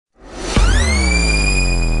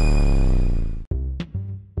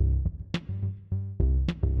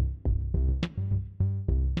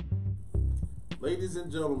Ladies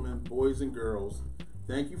and gentlemen, boys and girls,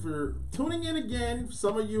 thank you for tuning in again. For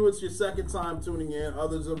some of you, it's your second time tuning in.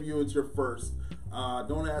 Others of you, it's your first.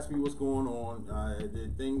 Don't ask me what's going on.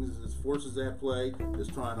 Things, there's forces at play that's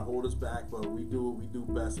trying to hold us back, but we do what we do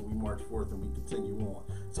best, and we march forth and we continue on.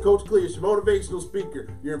 It's Coach Clee, your motivational speaker,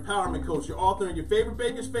 your empowerment coach, your author, and your favorite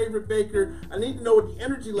baker's favorite baker. I need to know what the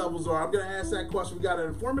energy levels are. I'm going to ask that question. We got an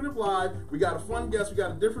informative live. We got a fun guest. We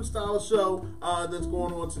got a different style of show that's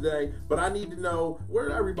going on today, but I need to know where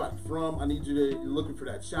everybody from. I need you to, you're looking for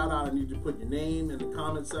that shout out. I need you to put your name in the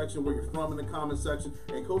comment section, where you're from in the comment section,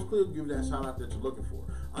 and Coach Clee will give you that shout out that you're looking for.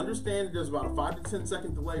 Understand that there's about a 5 to 10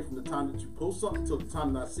 second delay from the time that you post something to the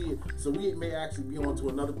time that I see it. So we may actually be on to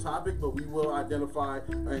another topic, but we will identify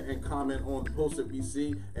and comment on the posts that we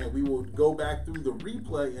see, and we will go back through the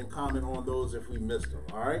replay and comment on those if we missed them.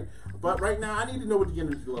 All right. But right now, I need to know what the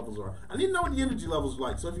energy levels are. I need to know what the energy levels are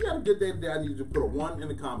like. So if you had a good day today, I need you to put a 1 in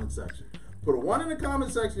the comment section. Put a 1 in the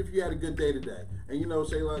comment section if you had a good day today. And you know,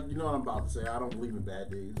 Shayla, you know what I'm about to say. I don't believe in bad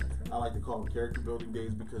days. I like to call them character building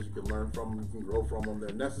days because you can learn from them, you can grow from them.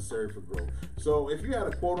 They're necessary for growth. So if you had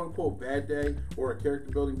a quote unquote bad day or a character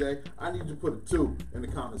building day, I need you to put a 2 in the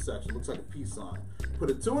comment section. It looks like a peace sign. Put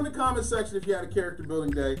a 2 in the comment section if you had a character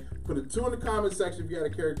building day. Put a 2 in the comment section if you had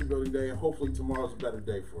a character building day, and hopefully tomorrow's a better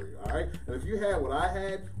day for you. All right. And if you had what I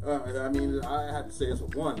had, I had to say it's a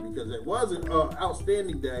 1 because it was an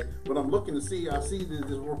outstanding day. But I'm looking to see. I see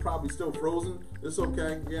that we're probably still frozen. It's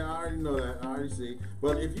okay. Yeah, I already know that. I already see.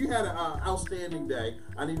 But if you had an outstanding day,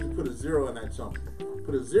 I need you to put a 0 in that chunk.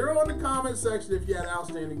 Put a 0 in the comment section if you had an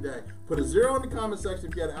outstanding day. Put a 0 in the comment section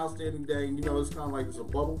if you had an outstanding day. And you know, it's kind of like it's a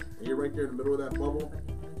bubble, and you're right there in the middle of that bubble.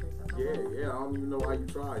 Yeah, I don't even know why you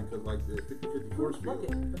tried, because like the 50-50 force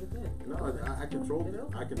field. No, I controlled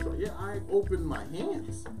it. I opened my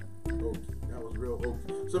hands. Okay, that was real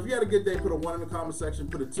okay. So if you had a good day, put a 1 in the comment section.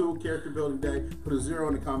 Put a 2, character building day. Put a 0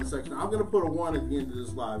 in the comment section. I'm going to put a 1 at the end of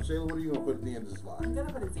this live. Shayla, what are you going to put at the end of this live? I'm going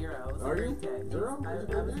to put a 0. It was are a you? great day. 0? I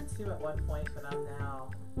was a 2 at one point, but I'm at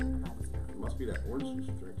a 0. It must be that orange juice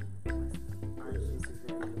you're drinking. Orange juice is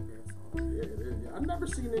very good for your soul. Yeah, it is. I've never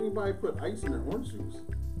seen anybody put ice in their orange juice.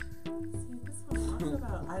 See, this is what I'm talking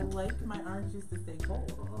about. I like my orange juice to stay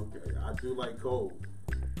cold. Okay, I do like cold.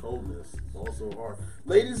 Coldness, also hard.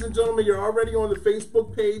 Ladies and gentlemen, you're already on the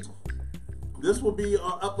Facebook page. This will be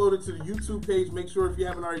uploaded to the YouTube page. Make sure if you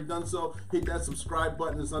haven't already done so, hit that subscribe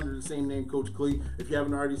button. It's under the same name, Coach Clee. If you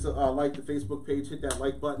haven't already liked the Facebook page, hit that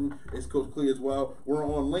like button. It's Coach Clee as well. We're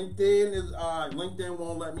on LinkedIn. LinkedIn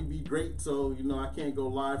won't let me be great, so you know I can't go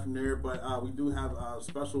live from there. But we do have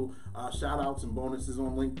special shout outs and bonuses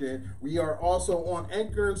on LinkedIn. We are also on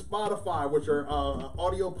Anchor and Spotify, which are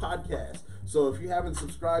audio podcasts. So if you haven't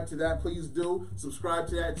subscribed to that, please do subscribe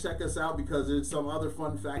to that. Check us out because there's some other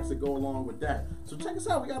fun facts that go along with that. So check us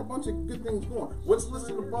out. We got a bunch of good things going. What's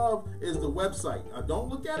listed above is the website. Don't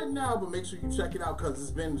look at it now, but make sure you check it out because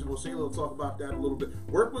it's been, well, Shayla will talk about that a little bit.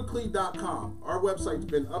 Workwithclee.com. Our website's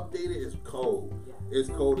been updated. It's cold. It's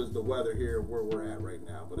cold as the weather here where we're at right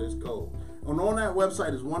now, but it's cold. And on that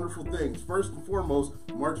website is wonderful things. First and foremost,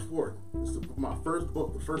 March 4th. It's my first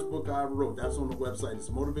book, the first book I ever wrote. That's on the website. It's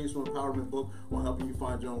a motivational empowerment book on helping you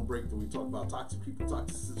find your own breakthrough. We talk about toxic people,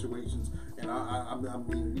 toxic situations, and I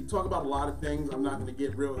mean, we talk about a lot of things. I'm not going to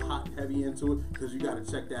get real hot and heavy into it because you got to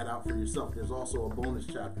check that out for yourself. There's also a bonus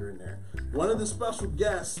chapter in there. One of the special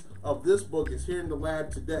guests of this book is here in the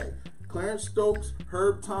lab today. Clarence Stokes,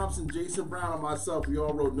 Herb Thompson, Jason Brown, and myself, we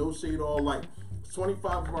all wrote No Shade, All Light.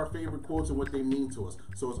 25 of our favorite quotes and what they mean to us.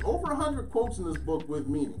 So it's over 100 quotes in this book with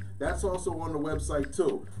meaning. That's also on the website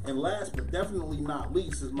too. And last but definitely not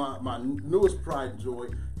least is my newest pride and joy,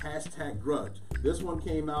 #Grudge. This one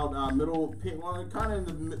came out kind of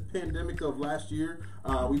in the pandemic of last year.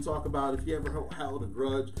 We talk about if you ever held a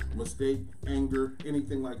grudge, mistake, anger,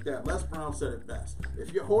 anything like that. Les Brown said it best.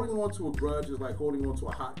 If you're holding on to a grudge, it's like holding on to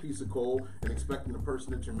a hot piece of coal and expecting the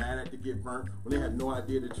person that you're mad at to get burnt when they have no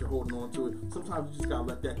idea that you're holding on to it. Sometimes you just gotta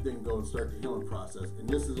let that thing go and start the healing process. And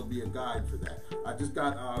this will be a guide for that. I just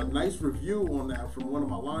got a nice review on that from one of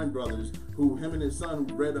my line brothers, who him and his son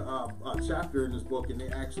read a chapter in this book, and they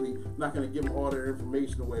actually, not gonna give them all their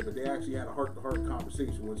information away, but they actually had a heart-to-heart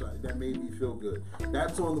conversation, which that made me feel good.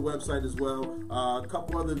 That's on the website as well. A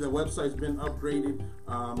couple other, the website's been upgraded.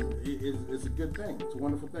 It's a good thing. It's a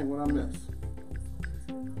wonderful thing. What I miss?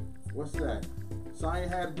 What's that? So I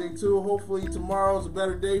ain't had a day too. Hopefully tomorrow's a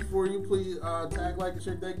better day for you. Please tag, like, and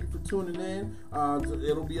share. Thank you for tuning in.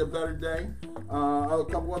 It'll be a better day. A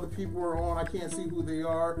couple other people are on. I can't see who they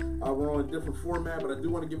are. We're on a different format, but I do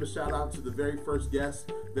want to give a shout out to the very first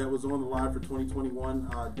guest that was on the line for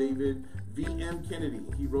 2021, David V.M. Kennedy.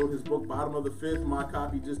 He wrote his book, Bottom of the Fifth. My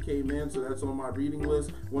copy just came in, so that's on my reading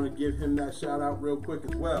list. Want to give him that shout out real quick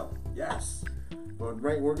as well. Yes. But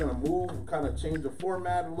right, we're going to move, kind of change the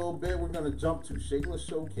format a little bit. We're going to jump to Shayla's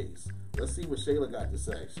Showcase. Let's see what Shayla got to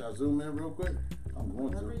say. Shall I zoom in real quick? I'm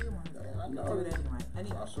going Whatever to. You want. I know. Do it anyway. I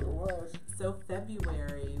sure was. So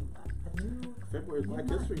February is Black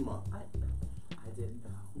History Month. I didn't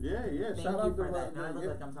know. Yeah. Thank Shout you out for to that. Now I look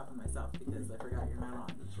like I'm talking to myself because I forgot you're not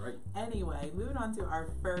on. That's right. Anyway, moving on to our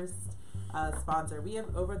first sponsor. We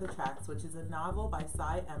have Over the Tracks, which is a novel by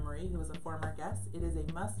Cy Emery, who is a former guest. It is a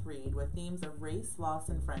must-read with themes of race, loss,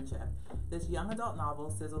 and friendship. This young adult novel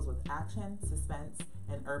sizzles with action, suspense,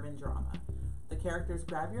 and urban drama. The characters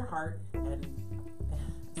grab your heart and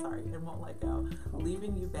won't let go,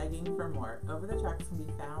 leaving you begging for more. Over the Tracks can be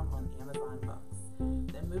found on Amazon Books.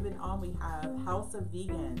 Then moving on, we have House of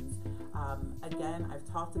Vegans. Again, I've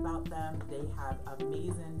talked about them. They have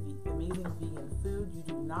amazing vegan food. You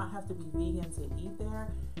do not have to be vegan to eat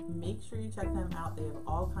there. Make sure you check them out. They have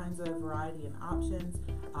all kinds of variety and options.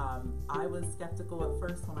 I was skeptical at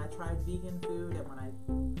first when I tried vegan food, and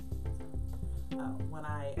when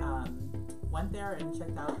I went there and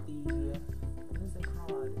checked out the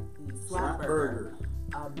Slap Burger.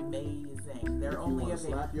 Amazing. They're only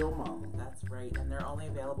available. Slap your mama. That's right, and they're only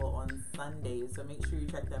available on Sundays, so make sure you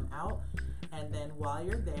check them out. And then while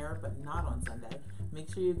you're there, but not on Sunday,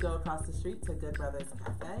 make sure you go across the street to Good Brothers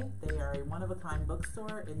Cafe. They are a one-of-a-kind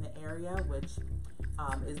bookstore in the area, which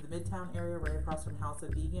is the Midtown area right across from House of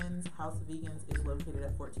Vegans. House of Vegans is located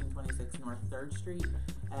at 1426 North 3rd Street,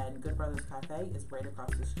 and Good Brothers Cafe is right across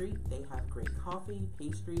the street. They have great coffee,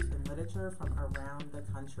 pastries, and literature from around the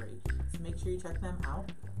country. So make sure you check them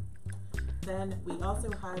out. Then we also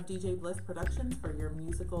have DJ Bliss Productions for your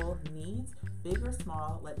musical needs. Big or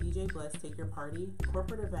small, let DJ Bliss take your party,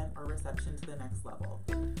 corporate event, or reception to the next level.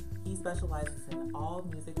 He specializes in all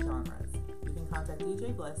music genres. You can contact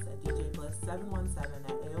DJ Bliss at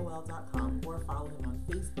djbliss717@aol.com or follow him on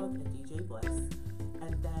Facebook at DJ Bliss.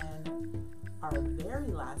 And then our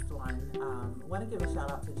very last one, I want to give a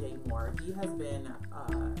shout out to Jay Moore. He has been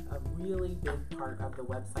a really big part of the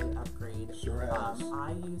website upgrade. Sure has.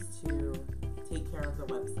 I used to take care of the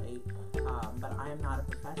website, but I am not a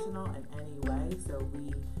professional in any way, so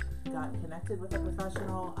we got connected with a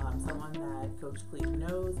professional, someone that Coach Clee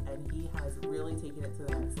knows, and he has really taken it to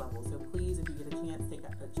the next level. So please, if you get a chance, take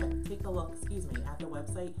a look at the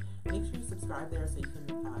website. Make sure you subscribe there so you can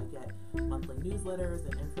get monthly newsletters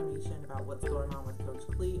and information about what's going on with Coach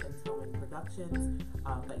Clee and Tillman Productions.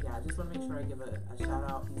 But yeah, I just want to make sure I give a shout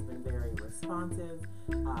out. He's been very responsive.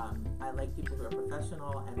 I like people who are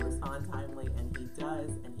professional and respond timely, and he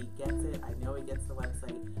does, and he gets it. I know he gets the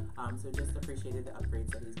website. So just appreciated the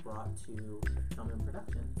upgrades that he's brought to Tillman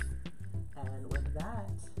Productions. And with that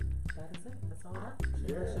is it. That's all I got.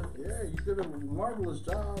 Yeah, you did a marvelous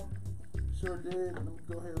job. Sure did. Let me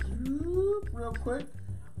go ahead real quick.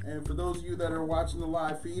 And for those of you that are watching the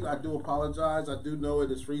live feed, I do apologize. I do know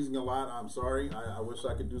it is freezing a lot. I'm sorry. I wish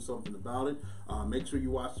I could do something about it. Make sure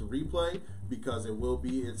you watch the replay because it will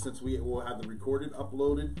be, since we will have the recorded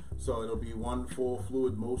uploaded, so it'll be one full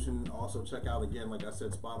fluid motion. Also check out, again, like I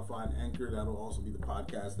said, Spotify and Anchor. That'll also be the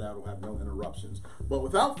podcast. That'll have no interruptions. But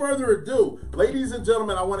without further ado, ladies and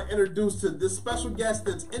gentlemen, I want to introduce to this special guest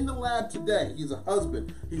that's in the lab today. He's a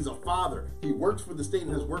husband. He's a father. He works for the state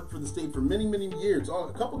and has worked for the state for many, many years.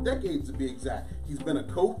 A couple decades to be exact. He's been a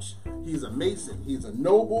coach. He's a Mason. He's a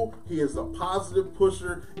noble. He is a positive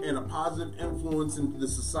pusher and a positive influence into the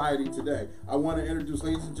society today. I want to introduce,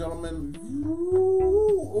 ladies and gentlemen.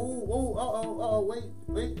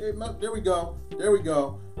 Wait. No, there we go.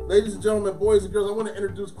 Ladies and gentlemen, boys and girls, I want to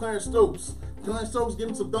introduce Clarence Stokes. Clarence Stokes, give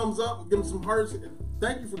him some thumbs up, give him some hearts.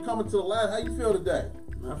 Thank you for coming to the lab. How you feel today?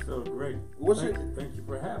 I feel great. Thank you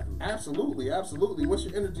for having me. Absolutely. What's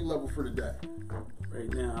your energy level for today?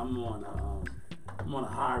 Right now, I'm on a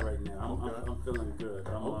high right now. I'm feeling good.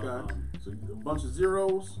 So a bunch of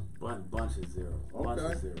zeros? Bunch of zeros. Okay. Bunch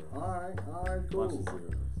of zeros. All right, cool. Bunch of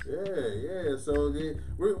zeros. Yeah. So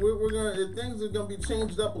we're gonna, things are gonna be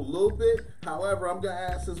changed up a little bit. However, I'm gonna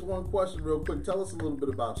ask this one question real quick. Tell us a little bit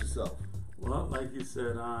about yourself. Well, like you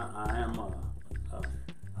said, I am a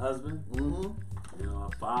husband. Mm-hmm.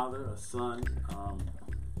 A father, a son.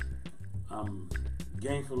 I'm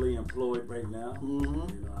gainfully employed right now.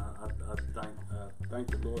 Mm-hmm. I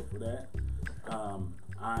thank the Lord for that.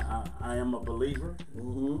 I am a believer.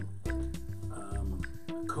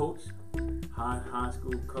 Coach, high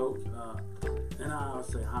school coach, and I'll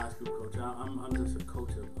say high school coach. I'm just a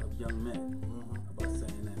coach of young men. About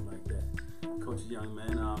saying that like that, coach of young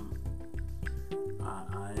men.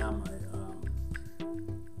 I am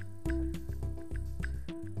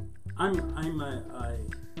I'm a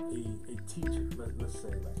teacher. Let's say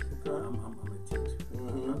like I'm a teacher.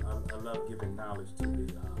 I love giving knowledge to the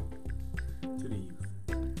youth.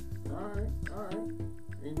 All right.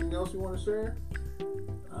 Anything else you want to share?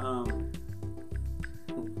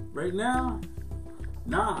 Right now,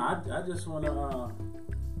 I just want to.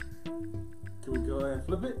 Can we go ahead and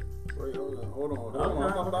flip it? Wait, hold on.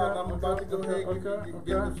 I'm about to go ahead and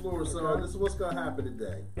get the floor. So this is what's gonna happen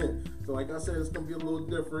today. So like I said, it's gonna be a little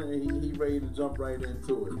different, and he ready to jump right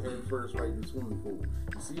into it, head first right in the swimming pool.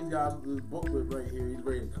 You see, he's got this booklet right here. He's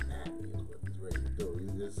ready to come at me. Is what he's ready to do.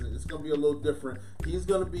 It's gonna be a little different.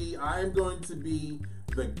 I am going to be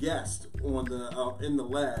the guest on the in the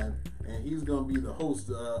lab, and he's going to be the host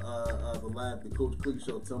of the lab, the Coach Clee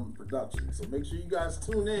Show, Tillman Production. So make sure you guys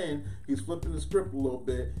tune in. He's flipping the script a little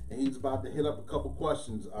bit, and he's about to hit up a couple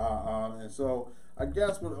questions. And so I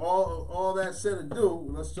guess with all that said and do,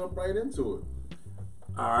 let's jump right into it.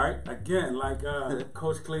 All right. Again, like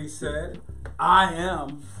Coach Clee said, I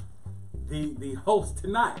am the host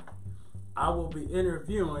tonight. I will be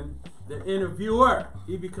interviewing the interviewer.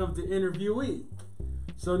 He becomes the interviewee.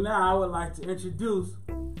 So now I would like to introduce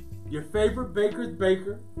your favorite baker's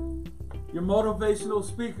baker, your motivational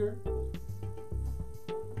speaker.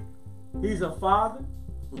 He's a father.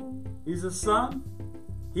 He's a son.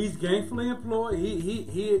 He's gainfully employed. He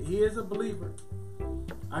is a believer.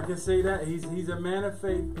 I can say that he's a man of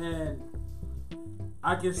faith, and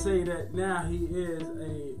I can say that now he is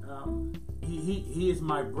he is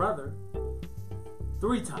my brother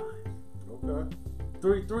 3 times. Okay.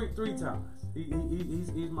 Three times.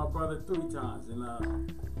 He's my brother 3 times, and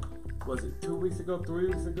was it 2 weeks ago, 3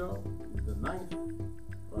 weeks ago? The 9th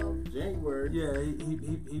of January. Yeah,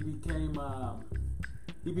 he became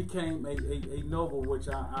a noble, which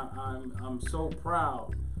I'm so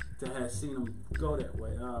proud to have seen him go that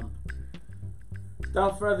way.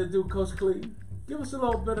 Without further ado, Coach Clee, give us a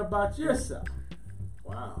little bit about yourself.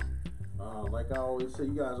 Wow. Like I always say,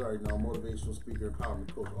 you guys already know, motivational speaker,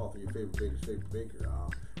 empowerment coach, author, your favorite baker's favorite baker.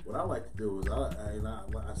 What I like to do is,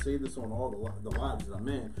 I say this on all the lives that I'm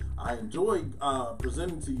in, I enjoy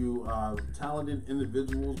presenting to you talented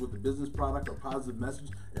individuals with a business product or positive message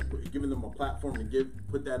and giving them a platform to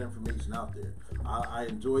put that information out there. I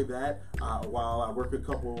enjoy that while I work a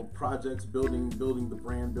couple projects building the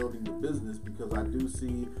brand, building the business, because I do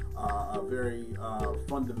see a very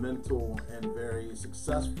fundamental and very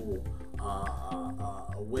successful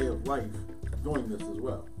way of life doing this as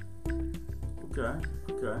well. Okay.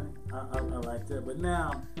 I like that. But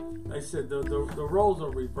now, like I said, the roles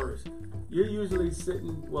are reversed. You're usually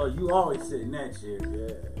sitting, well, you always sit in that chair.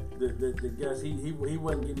 Yeah. The guest, he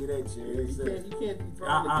wouldn't give me that chair. Yeah, you can't be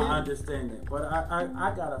throwing I understand that. But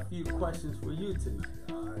I got a few questions for you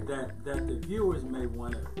tonight that the viewers may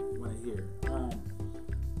want to hear.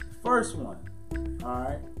 First one, all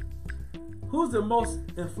right. Who's the most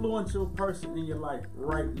influential person in your life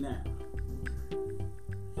right now?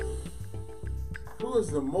 Who is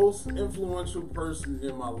the most influential person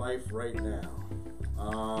in my life right now?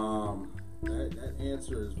 That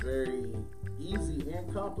answer is very easy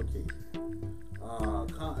and complicated.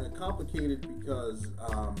 Complicated because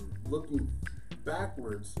looking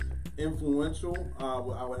backwards, influential,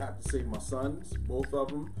 I would have to say my sons, both of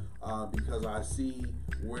them, because I see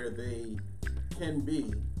where they can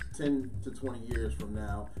be 10 to 20 years from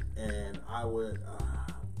now, and I would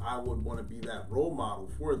want to be that role model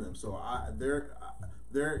for them. So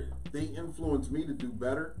they influence me to do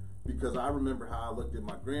better, because I remember how I looked at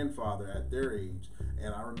my grandfather at their age,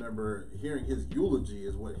 and I remember hearing his eulogy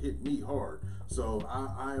is what hit me hard. So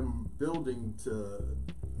I'm building to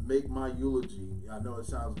make my eulogy. I know it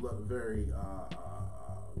sounds very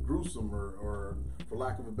gruesome or for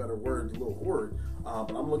lack of a better word, a little horrid,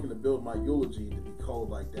 but I'm looking to build my eulogy to be cold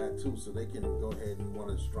like that too, so they can go ahead and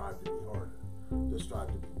want to strive to be harder, to strive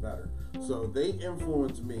to be better. So they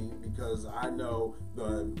influence me because I know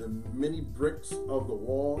the many bricks of the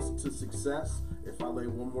walls to success. If I lay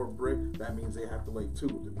one more brick, that means they have to lay 2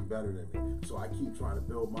 to be better than me. So I keep trying to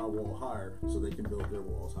build my wall higher so they can build their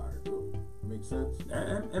walls higher too. Make sense?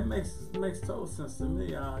 It makes total sense to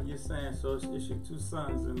me. You're saying so it's your 2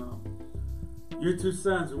 sons, and your 2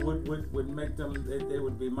 sons would make them, they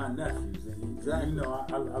would be my nephews, and exactly. You know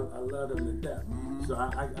I love them to death. Mm-hmm. So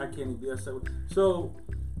I can't even be upset with. So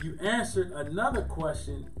you answered another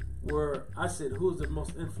question where I said, who's the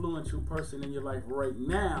most influential person in your life right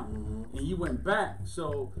now? Mm-hmm. And you went back.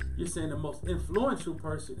 So you're saying the most influential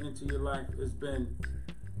person into your life has been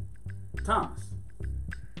Thomas.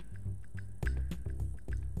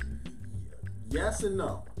 Yes and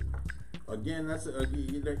no. Again,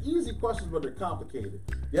 they're easy questions, but they're complicated.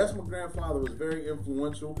 Yes, my grandfather was very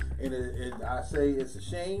influential, and I say it's a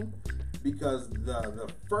shame because the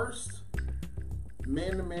first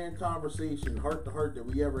man-to-man conversation, heart-to-heart that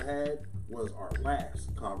we ever had was our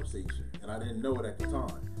last conversation, and I didn't know it at the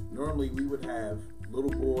time. Normally, we would have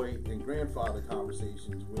little boy and grandfather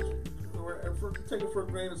conversations, which take it for a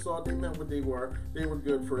grain of salt. They meant what they were. They were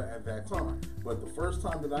good for at that time. But the first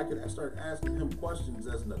time that I could start asking him questions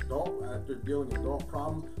as an adult after dealing with adult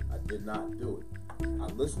problems, I did not do it. I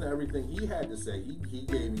listened to everything he had to say. He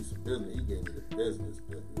gave me some business. He gave me the business.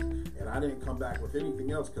 And I didn't come back with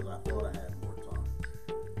anything else because I thought I had more time.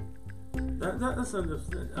 That's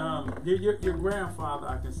understood. Your grandfather,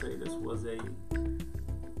 I can say this, was a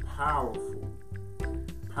powerful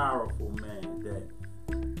man that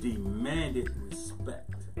demanded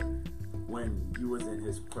respect when you was in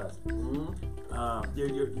his presence. Mm-hmm.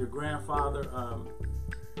 Your grandfather,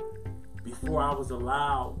 before I was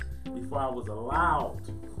allowed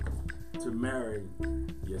to marry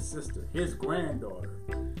your sister, his granddaughter,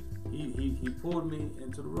 he pulled me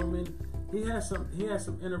into the room and he had some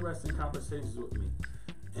interesting conversations with me.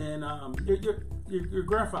 And your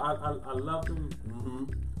grandfather, I loved him. Mm-hmm.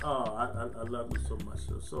 Oh, I love him so much.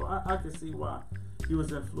 So I can see why he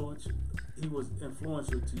was influential. He was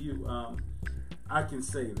influential to you. I can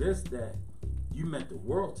say this, that you meant the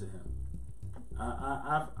world to him.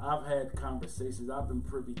 I've had conversations. I've been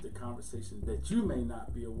privy to conversations that you may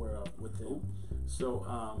not be aware of with him. So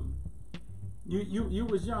you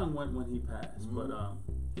was young when he passed, mm-hmm. but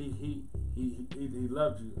he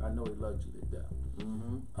loved you. I know he loved you to death.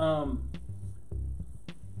 Mm-hmm.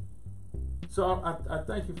 So I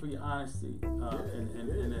thank you for your honesty and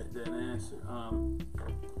that answer.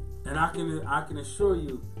 And I can assure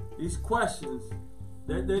you, these questions,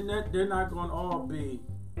 they're not going to all be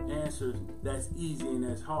answers that's easy and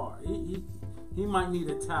that's hard. He might need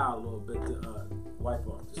a towel a little bit to wipe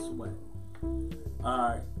off the sweat. All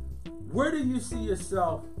right, where do you see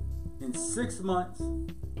yourself in 6 months,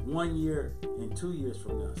 1 year, and 2 years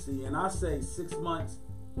from now? See, and I say 6 months,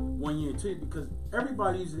 1 year, and 2 years, because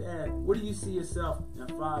everybody usually asks, where do you see yourself in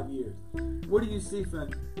 5 years? Where do you see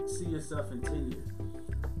yourself in 10 years?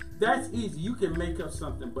 That's easy. You can make up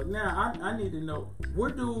something. But now I need to know,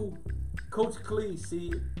 where do Coach Clee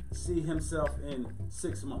see himself in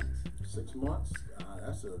 6 months? 6 months?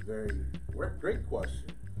 That's a very great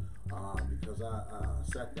question. Because I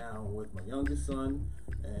sat down with my youngest son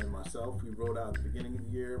and myself. We wrote out at the beginning of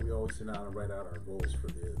the year. We always sit down and write out our goals for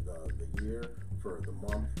the year, for the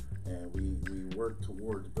month, and we work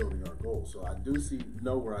towards building our goals. So I do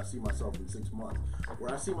know where I see myself in 6 months.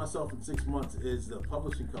 Where I see myself in 6 months is the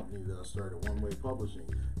publishing company that I started, One Way Publishing.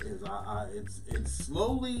 It's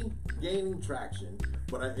slowly gaining traction,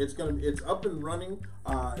 but it's up and running.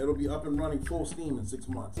 It'll be up and running full steam in 6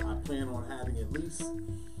 months. I plan on having at least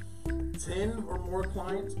 10 or more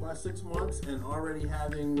clients by 6 months, and already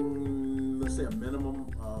having, let's say, a minimum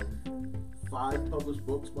of 5 published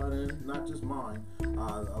books by then, not just mine,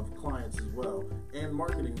 of clients as well, and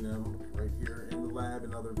marketing them right here in the lab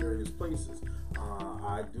and other various places.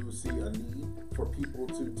 I do see a need for people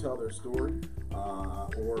to tell their story,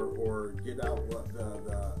 or get out what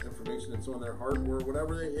the information that's on their heart, or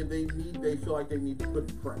whatever they feel like they need to put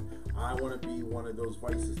in print. I want to be one of those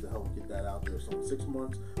voices to help get that out there. So in 6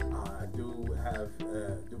 months, I do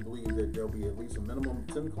believe that there'll be at least a minimum of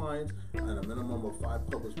 10 clients and a minimum of 5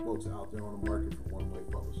 published books out there on the market for One Way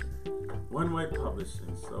Publishing. One Way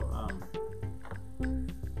Publishing. So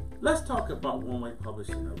let's talk about One Way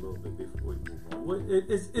Publishing a little bit before we move on.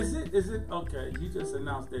 Is it okay? You just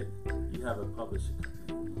announced that you have a publishing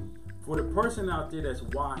company. For the person out there that's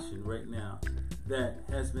watching right now that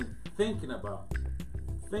has been thinking about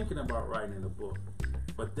writing a book,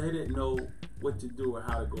 but they didn't know what to do or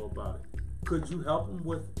how to go about it, could you help them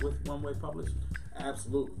with One Way Publishing?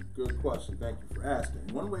 Absolutely. Good question. Thank you for asking.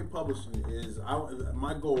 One Way Publishing is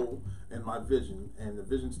my goal and my vision, and the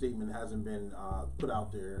vision statement hasn't been put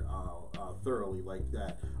out there thoroughly like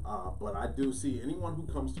that. But I do see anyone who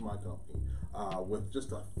comes to my company with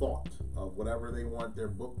just a thought of whatever they want their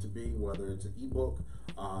book to be, whether it's an ebook,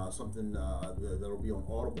 something that'll be on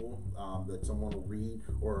Audible that someone will read,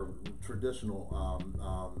 or traditional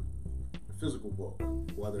physical book,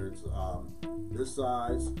 whether it's this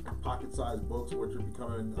size, pocket-sized books, which are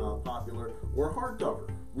becoming popular, or hardcover.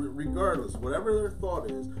 Regardless, whatever their thought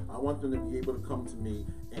is, I want them to be able to come to me,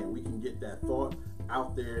 and we can get that thought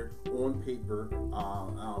out there on paper,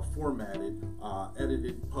 formatted,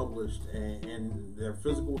 edited, published, and in their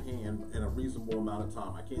physical hand in a reasonable amount of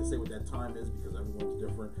time. I can't say what that time is because everyone's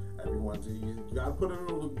different. You gotta put in a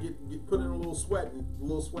little, put in a little sweat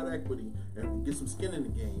equity, and get some skin in the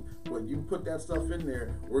game. But you put that stuff in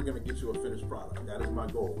there, we're gonna get you a finished product. That is my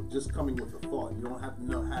goal. Just coming with a thought. You don't have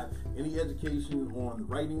to have any education on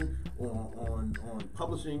writing, on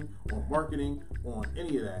publishing, on marketing, on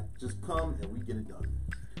any of that. Just come and we get it done.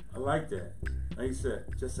 I like that. Like you said,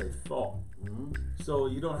 just a thought. Mm-hmm. So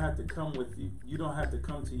you don't have to come with you. You don't have to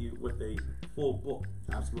come to you with a full book.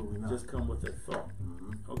 Absolutely not. Just come with a thought.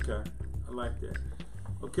 Mm-hmm. Okay, I like that.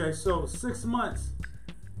 Okay, so 6 months.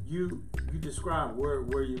 You describe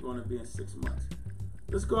where you're going to be in 6 months.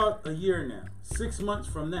 Let's go out a year now. 6 months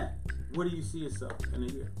from that, where do you see yourself in a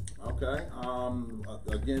year? Okay.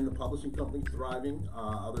 Again, the publishing company thriving.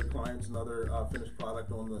 Other clients, another finished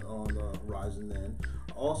product on the horizon. Then,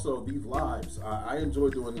 also these lives. I enjoy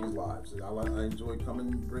doing these lives. I enjoy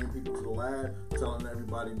coming, bringing people to the lab, telling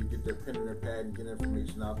everybody to get their pen and their pad and get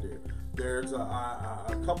information out there. There's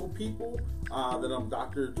a couple people that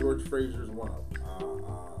Dr. George Fraser is one of.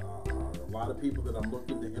 A lot of people that I'm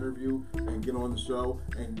looking to interview and get on the show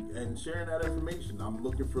and sharing that information. I'm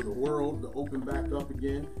looking for the world to open back up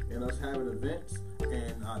again and us having events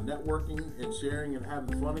and networking and sharing and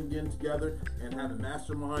having fun again together and having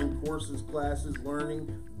mastermind courses, classes, learning,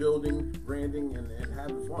 building, branding, and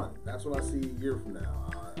having fun. That's what I see a year from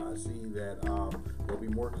now. I see that there'll be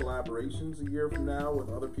more collaborations a year from now with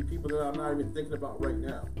other people that I'm not even thinking about right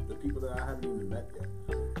now, the people that I haven't even met yet.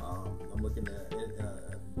 I'm looking at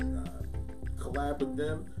collab with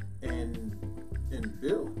them and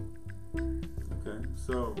build. Okay,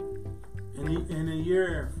 so in a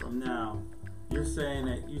year from now, you're saying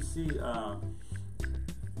that you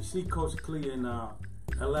see Coach Clee in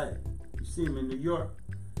LA, you see him in New York,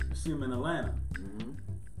 you see him in Atlanta. Mm-hmm.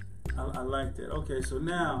 I like that. Okay, so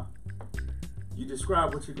now you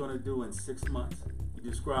describe what you're going to do in 6 months. You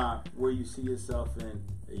describe where you see yourself in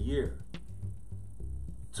a year.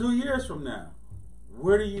 2 years from now,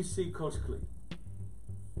 where do you see Coach Clee?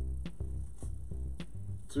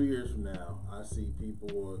 2 years from now, I see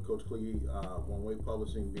people, Coach Clee, One Way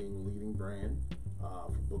Publishing being the leading brand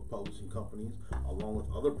for book publishing companies, along with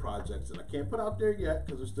other projects that I can't put out there yet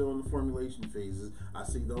because they're still in the formulation phases. I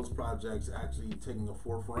see those projects actually taking a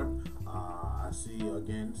forefront. I see,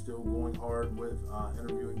 again, still going hard with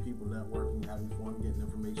interviewing people, networking, having fun, getting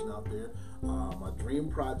information out there. My dream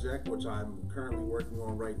project, which I'm currently working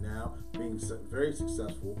on right now, being very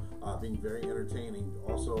successful, being very entertaining,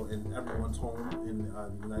 also in everyone's home in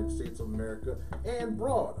the United States of America and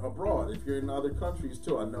abroad. If you're in other countries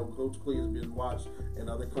too, I know Coach Clee has been watched in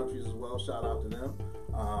other countries as well. Shout out to them.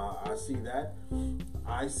 I see that.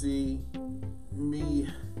 I see me,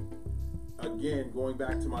 again, going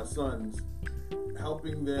back to my sons,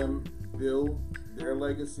 helping them build their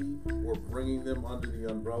legacy or bringing them under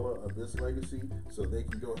the umbrella of this legacy so they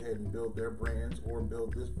can go ahead and build their brands or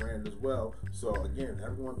build this brand as well. So again,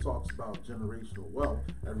 everyone talks about generational wealth.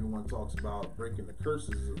 Everyone talks about breaking the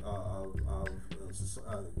curses of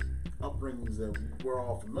upbringings that we're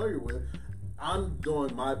all familiar with. I'm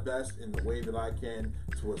doing my best in the way that I can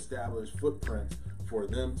to establish footprints for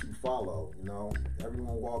them to follow. You know,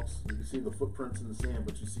 everyone walks, you can see the footprints in the sand,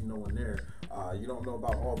 but you see no one there. You don't know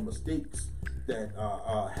about all the mistakes that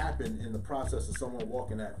happen in the process of someone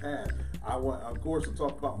walking that path. I want, of course, to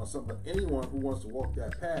talk about myself, but anyone who wants to walk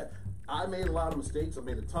that path, I made a lot of mistakes. I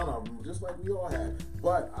made a ton of them, just like we all have.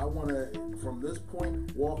 But I want to, from this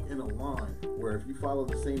point, walk in a line where if you follow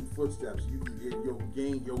the same footsteps, you'll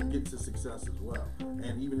get to success as well.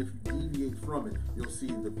 And even if you deviate from it, you'll see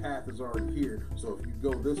the path is already here. So if you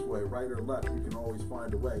go this way, right or left, you can always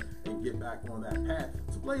find a way and get back on that path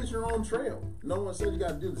to blaze your own trail. No one said you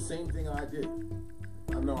got to do the same thing I did.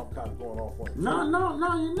 I know I'm kind of going off on it. No, you're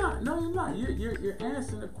not. No, you're not. You're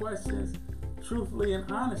answering the questions truthfully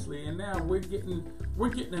and honestly, and now we're getting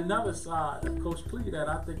another side of Coach Clee that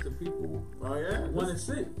I think the people want to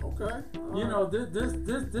see. Okay, you know,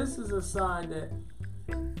 this is a side that,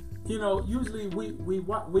 you know, usually we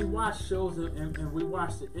watch shows and we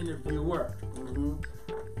watch the interviewer,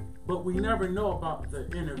 but we never know about the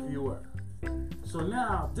interviewer. So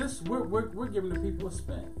now we're giving the people a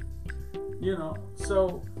spin, you know.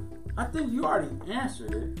 So I think you already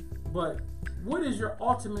answered it, but what is your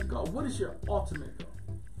ultimate goal? What is your ultimate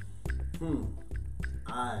goal?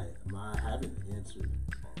 I haven't answered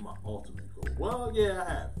My ultimate goal. Well, yeah, I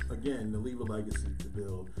have. Again, to leave a legacy, to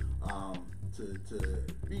build, to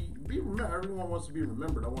be remembered. Everyone wants to be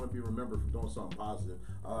remembered. I want to be remembered for doing something positive.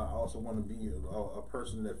 I also want to be a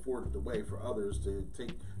person that forged the way for others to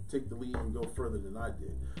take the lead and go further than I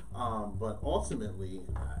did. But ultimately,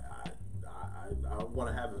 I want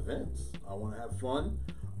to have events. I want to have fun.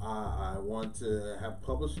 I want to have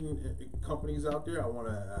publishing companies out there. I want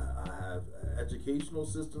to have educational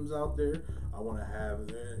systems out there. I want to have,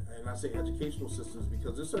 and I say educational systems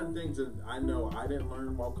because there's certain things that I know I didn't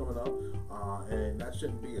learn while coming up, and that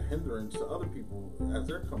shouldn't be a hindrance to other people as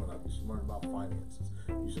they're coming up. You should learn about finances.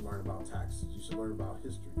 You should learn about taxes. You should learn about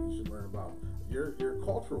history. You should learn about your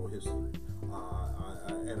cultural history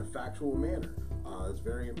in a factual manner. It's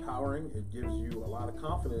very empowering. It gives you a lot of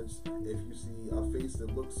confidence if you see a face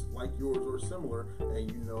that looks like yours or similar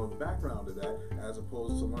and you know the background of that, as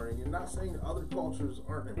opposed to learning. And not saying other cultures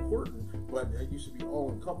aren't important, but you should be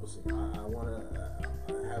all encompassing. I want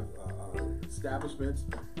to have establishments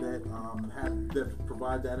that that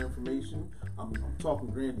provide that information. I'm talking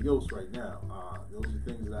grandiose right now. Those are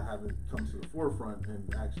things that I haven't come to the forefront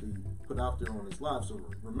and actually put out there on this live. So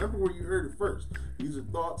remember where you heard it first. These are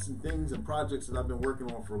thoughts and things and projects that I've been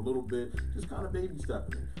working on for a little bit, just kind of baby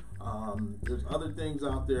stepping it. There's other things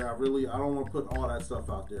out there. I don't want to put all that stuff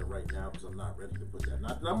out there right now because I'm not ready to put that.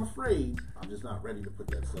 Not that I'm afraid. I'm just not ready to put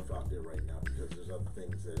that stuff out there right now because there's other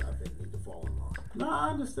things that I think need to fall in line. No, I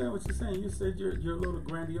understand what you're saying. You said you're a little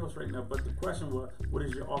grandiose right now, but the question was, what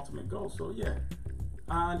is your ultimate goal? So yeah,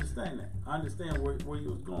 I understand that. I understand where you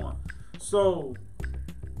was going. So,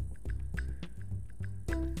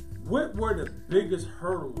 what were the biggest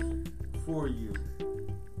hurdles for you?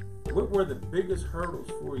 What were the biggest hurdles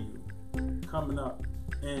for you coming up,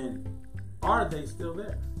 and are they still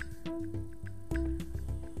there?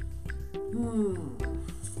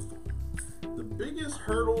 The biggest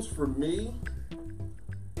hurdles for me,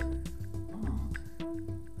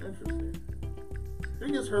 interesting.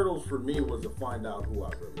 Biggest hurdles for me was to find out who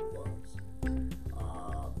I really was.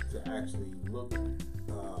 To actually look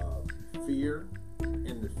fear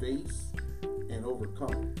in the face and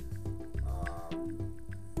overcome it.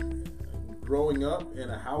 Growing up in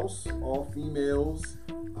a house, all females,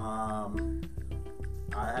 I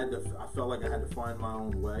felt like I had to find my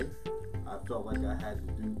own way. I felt like I had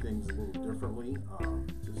to do things a little differently,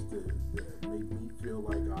 just to make me feel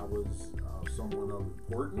like I was someone of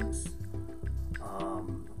importance.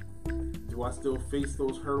 Do I still face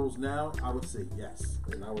those hurdles now? I would say yes,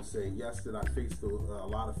 and I would say yes that I faced a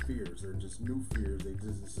lot of fears. They're just new fears.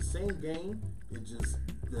 It's the same game. It just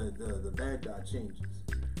the bad guy changes.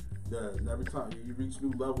 Every time you reach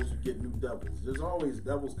new levels, you get new devils. There's always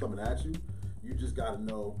devils coming at you. You just got to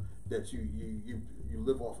know that you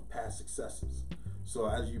live off of past successes. So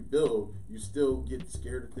as you build, you still get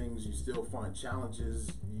scared of things. You still find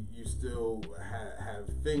challenges. You still have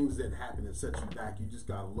things that happen that set you back. You just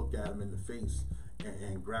got to look at them in the face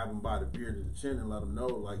and grab them by the beard of the chin and let them know,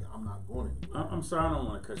 like, I'm not going anywhere. I'm sorry, I don't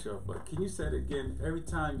want to cut you off, but can you say it again? Every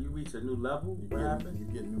time you reach a new level, what happens? You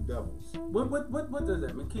get new devils. What does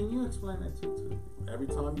that mean? Can you explain that to me? Every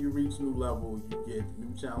time you reach new level, you get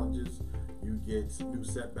new challenges, you get new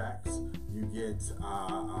setbacks, you get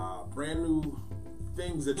brand new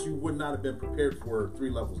things that you would not have been prepared for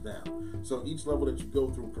 3 levels down. So each level that you go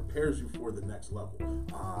through prepares you for the next level.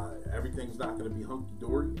 Everything's not going to be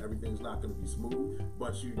hunky-dory. Everything's not going to be smooth,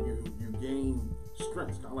 but you gain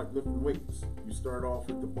strength, kind of like lifting weights. You start off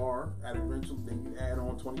with the bar at a wrench, then you add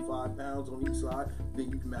on 25 pounds on each side, then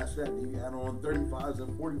you can match that, then you add on 35s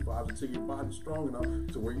and 45s until your body's strong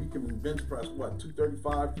enough to where you can bench press,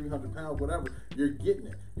 235, 300 pounds, whatever. You're getting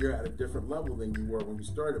it. You're at a different level than you were when you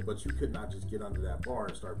started, but you could not just get under that bar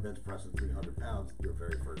and start bench pressing 300 pounds your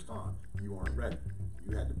very first time. You weren't ready.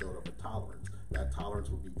 You had to build up a tolerance. That tolerance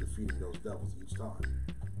would be defeating those devils each time.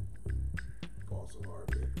 Fall so hard,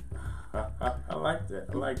 baby. I like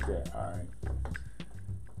that. All right.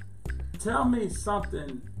 Tell me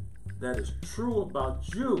something that is true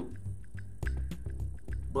about you,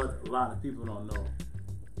 but a lot of people don't know.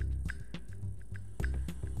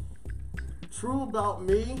 True about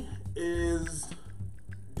me is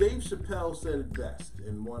Dave Chappelle said it best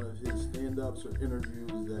in one of his stand-ups or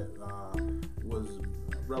interviews that was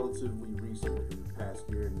relatively recent within the past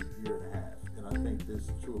year and a half. And I think this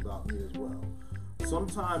is true about me as well.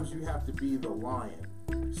 Sometimes you have to be the lion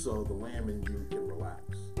so the lamb in you can relax.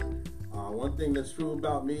 One thing that's true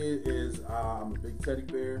about me is I'm a big teddy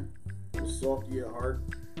bear, I'm softy at heart,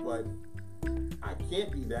 but I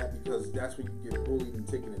can't be that because that's when you get bullied and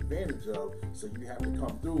taken advantage of. So you have to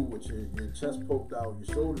come through with your chest poked out,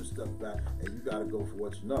 your shoulders stuck back, and you got to go for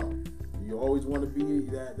what you know. you always want to be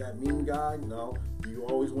that mean guy? No. Do you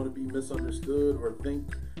always want to be misunderstood or think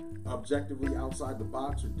objectively outside the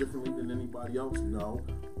box or differently than anybody else? No.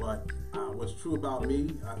 But what's true about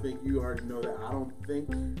me, I think you already know that I don't think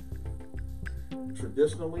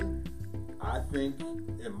traditionally. I think,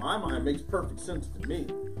 in my mind, it makes perfect sense to me.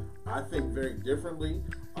 I think very differently,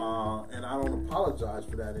 and I don't apologize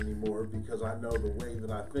for that anymore because I know the way that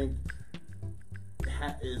I think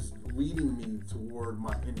is leading me toward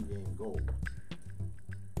my end game goal.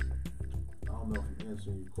 I don't know if I'm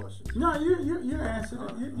answering your question. No, you answered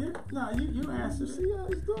it. You answered it. See how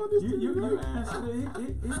he's doing this to You answered it.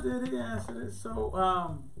 He answered it. So,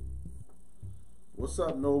 what's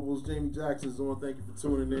up, Nobles? Jamie Jackson's on. Thank you for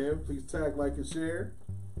tuning in. Please tag, like, and share.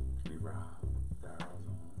 Kenny Rob, Daryl's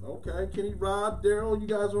on. Okay, Kenny Rob, Daryl, you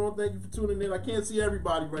guys are on. Thank you for tuning in. I can't see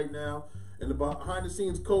everybody right now, and the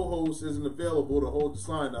behind-the-scenes co-host isn't available to hold the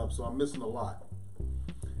sign up, so I'm missing a lot.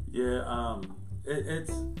 Yeah,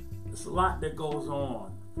 it's a lot that goes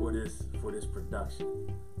on for this production.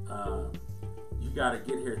 You got to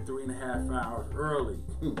get here 3.5 hours early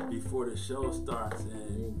before the show starts,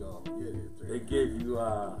 and they give you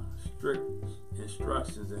strict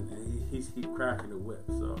instructions, and he's cracking the whip.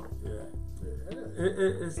 So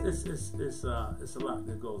it's a lot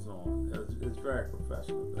that goes on. It's very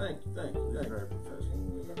professional. Thank you. It's very professional.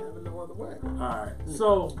 We don't have it no other way. All right.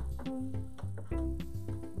 So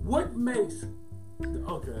what makes?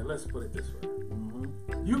 Okay, let's put it this way.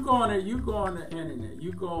 Mm-hmm. You go on the internet.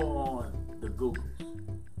 You go on the Googles,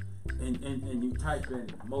 and you type in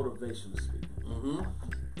motivational speakers, mm-hmm.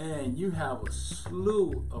 and you have a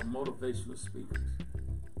slew of motivational speakers.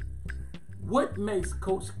 What makes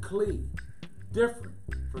Coach Clee different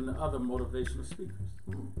from the other motivational speakers?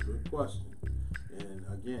 Good question. And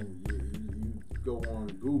again, you go on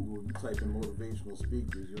Google, you type in motivational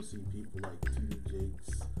speakers, you'll see people like T.D.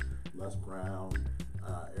 Jakes, Les Brown,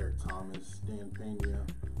 Eric Thomas, Dan Pena.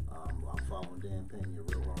 I'm following Dan Pena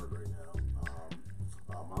real hard right now.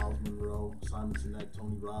 Miles Monroe, Simon Sinek,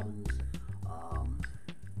 Tony Robbins. A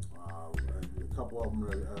couple of them are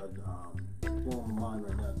blowing my mind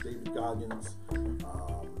right now. David Goggins,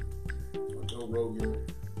 Joe Rogan.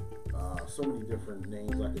 So many different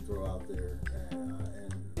names I could throw out there,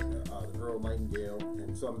 and Earl Nightingale,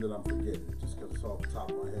 and some that I'm forgetting just because it's off the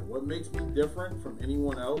top of my head. What makes me different from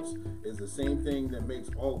anyone else is the same thing that makes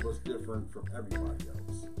all of us different from everybody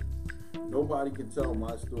else. Nobody can tell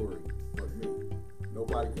my story but me.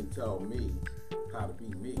 Nobody can tell me how to be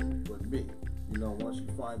me but me. You know, once you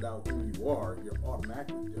find out who you are, you're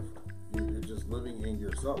automatically different. You're just living in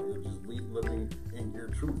yourself. You're just living in your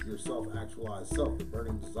truth, your self-actualized self. The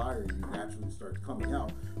burning desire in you naturally starts coming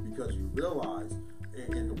out because you realize,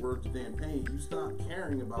 in the words of Dan Payne, you stop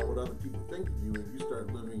caring about what other people think of you and you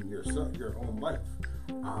start living yourself, your own life.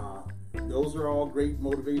 Those are all great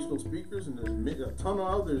motivational speakers, and there's a ton of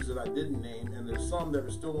others that I didn't name, and there's some that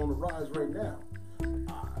are still on the rise right now.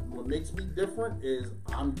 What makes me different is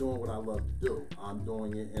I'm doing what I love to do. I'm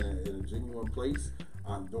doing it in a genuine place.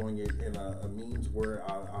 I'm doing it in a means where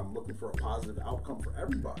I'm looking for a positive outcome for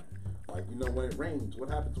everybody. Like, you know, when it rains, what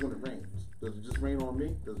happens when it rains? Does it just rain on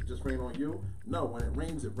me? Does it just rain on you? No, when it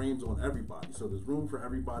rains on everybody. So there's room for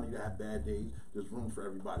everybody to have bad days. There's room for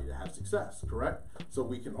everybody to have success, correct? So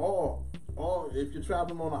we can all, if you're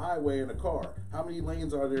traveling on a highway in a car, how many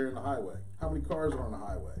lanes are there in the highway? How many cars are on the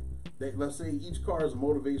highway? Let's say each car is a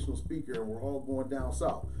motivational speaker and we're all going down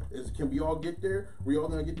south. Can we all get there? We all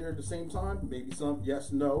going to get there at the same time? Maybe some,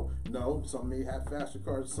 yes, no. Some may have faster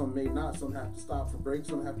cars, some may not. Some have to stop for brakes,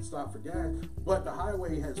 some have to stop for gas. But the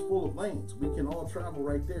highway has full of lanes. We can all travel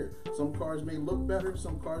right there. Some cars may look better,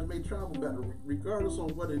 some cars may travel better. Regardless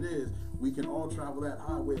of what it is, we can all travel that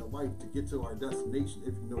highway of life to get to our destination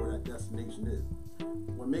if you know where that destination is.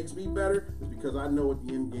 What makes me better is because I know what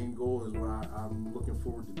the end game goal is, what I'm looking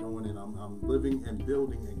forward to doing, and I'm living and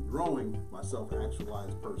building and growing my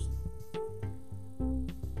self-actualized person.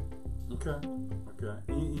 Okay.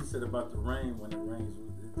 You said about the rain. When it rains,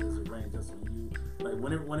 does it rain just on you? Like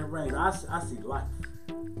when it rains, I see life.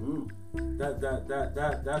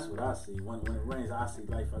 That's what I see. When it rains, I see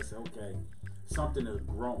life. I say, okay, something is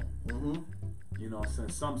growing. Mm-hmm. You know what I'm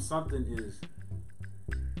saying? Something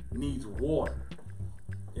needs water.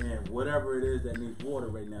 And whatever it is that needs water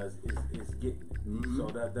right now is getting it. Mm-hmm. So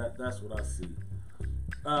that's what I see.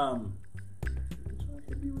 I'm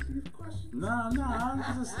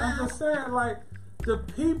just saying, like, the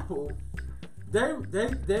people, they've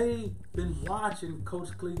been watching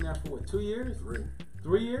Coach Clee now for what, 2 years?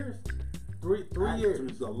 3 years? Three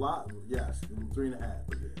years. It's a lot, yes, 3.5.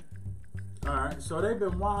 Yeah. All right, so they've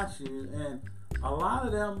been watching, and a lot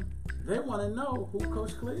of them they want to know who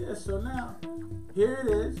Coach Clee is. So now, here it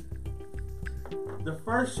is, the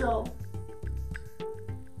first show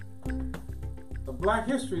of Black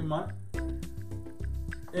History Month,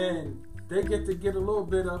 and they get to get a little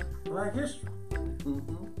bit of Black history.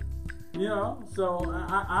 Mm-hmm. You know, so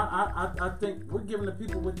I think we're giving the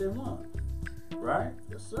people what they want, right?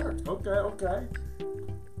 Yes, sir. Okay.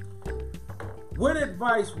 What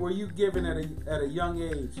advice were you given at a young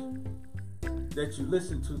age that you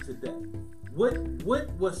listen to today? What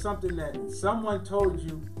was something that someone told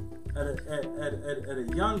you at a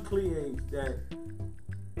young Clee age that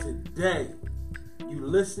today you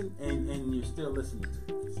listen and you're still listening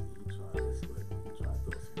to? You try to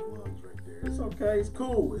throw some plugs right there. It's okay. It's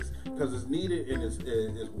cool. It's because it's needed and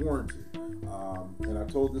it's warranted. And I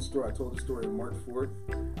told this story. I told this story on March 4th.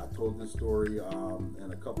 I told this story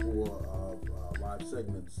in a couple of live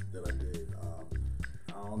segments that I did.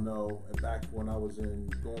 I don't know. Back when I was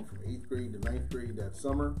going from 8th grade to 9th grade that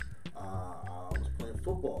summer, I was playing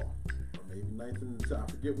football. Or maybe 9th and 10th.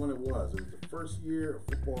 I forget when it was. It was the first year of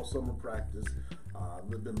football summer practice.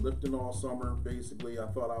 I've been lifting all summer. Basically, I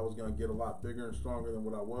thought I was going to get a lot bigger and stronger than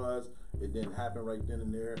what I was. It didn't happen right then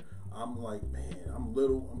and there. I'm like, man, I'm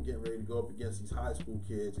little. I'm getting ready to go up against these high school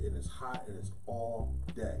kids, and it's hot, and it's all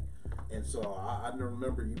day. And so I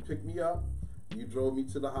remember you picked me up. You drove me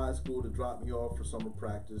to the high school to drop me off for summer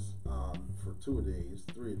practice for 2 days,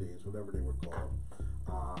 3 days, whatever they were called.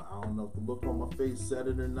 I don't know if the look on my face said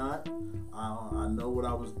it or not. I know what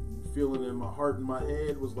I was feeling in my heart and my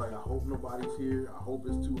head was like, I hope nobody's here. I hope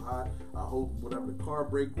it's too hot. I hope whatever the car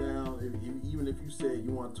break down, even if you said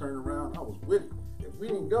you want to turn around, I was with it. If we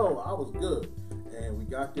didn't go, I was good. And we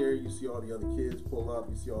got there, you see all the other kids pull up,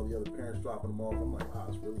 you see all the other parents dropping them off. I'm like, wow,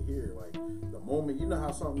 it's really here. Like, the moment, you know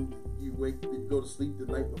how something, you go to sleep the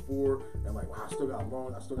night before, and like, wow, I still got the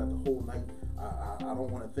whole night. I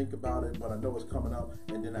don't want to think about it, but I know it's coming up.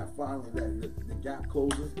 And then finally, the gap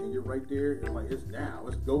closes, and you're right there, and like, it's now,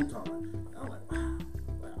 it's go time. And I'm like, wow.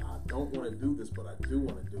 I don't want to do this, but I do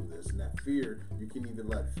want to do this. And that fear, you can either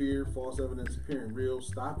let fear, false evidence appearing real,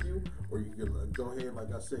 stop you, or you can go ahead,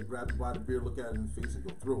 like I said, grab the body beer, look at it in the face, and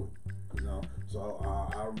go through it. You know, so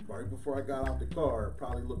right before I got out the car, it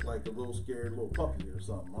probably looked like a little scared little puppy or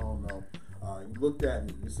something. I don't know. You looked at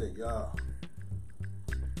me, you said, "Yeah."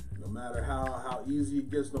 No matter how easy it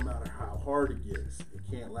gets, no matter how hard it gets, it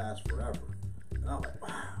can't last forever. And I'm like,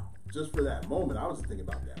 wow. Just for that moment, I was thinking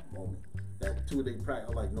about that moment. That 2-day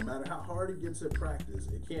practice, like, no matter how hard it gets at practice,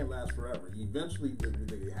 it can't last forever. Eventually,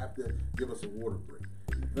 they have to give us a water break.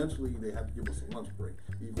 Eventually, they have to give us a lunch break.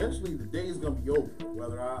 Eventually, the day is going to be over,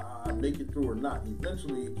 whether I make it through or not.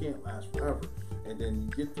 Eventually, it can't last forever. And then you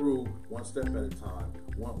get through one step at a time,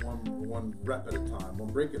 one rep at a time,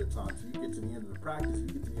 one break at a time. So you get to the end of the practice. You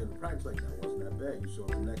get to the end of the practice, like, that wasn't that bad. You show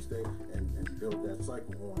up the next day and build that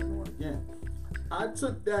cycle on and on again. I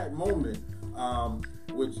took that moment,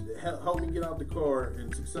 which helped me get out the car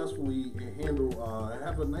and successfully handle,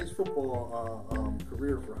 have a nice football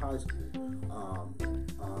career for high school.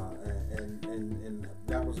 And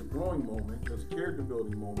that was a growing moment. It was a character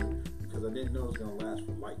building moment because I didn't know it was going to last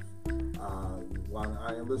for life. While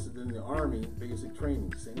I enlisted in the Army, basic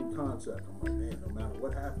training, same concept. I'm like, man, no matter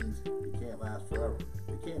what happens, it can't last forever.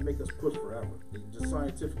 They can't make us push forever. Just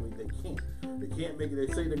scientifically, they can't. They can't make it.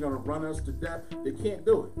 They say they're going to run us to death. They can't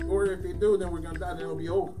do it. Or if they do, then we're going to die, then it'll be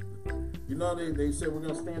over. You know, they said we're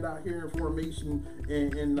going to stand out here in formation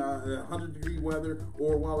in 100-degree weather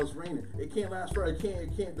or while it's raining. It can't last forever.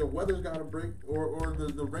 It can't. The weather's got to break or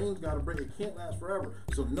the rain's got to break. It can't last forever.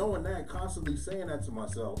 So knowing that, constantly saying that to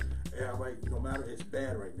myself, and I'm like, no matter, it's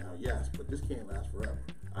bad right now, yes, but this can't last forever.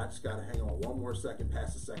 I just got to hang on one more second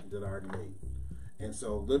past the second that I already made. And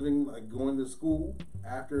so living, like going to school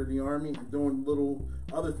after the Army and doing little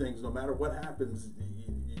other things, no matter what happens,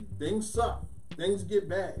 things suck. Things get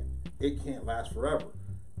bad. It can't last forever.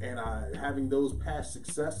 And having those past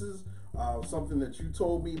successes, something that you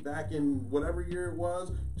told me back in whatever year it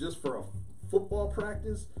was, just for a football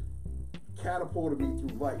practice, catapulted me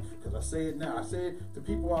through life. Because I say it now. I say it to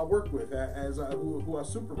people I work with who I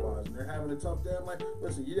supervise, and they're having a tough day. I'm like,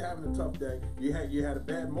 listen, you're having a tough day. You had a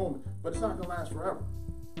bad moment, but it's not going to last forever.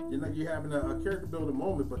 You're having a character building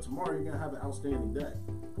moment, but tomorrow you're going to have an outstanding day.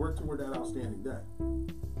 Work toward that outstanding day.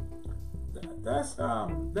 That's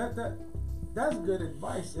good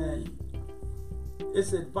advice, and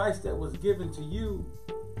it's advice that was given to you,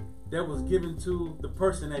 that was given to the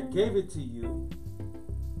person that gave it to you,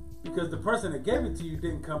 because the person that gave it to you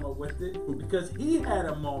didn't come up with it, because he had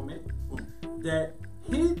a moment that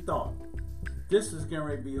he thought this was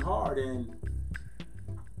going to be hard. And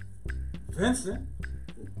Vincent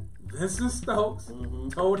Vincent Stokes Mm-hmm.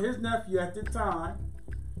 told his nephew at the time,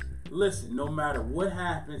 listen, no matter what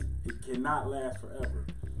happens, it cannot last forever.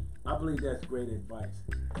 I believe that's great advice,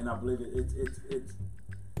 and I believe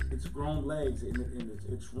it's grown legs and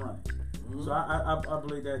it's running. Mm-hmm. So I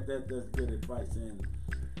believe that's good advice. And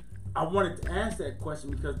I wanted to ask that question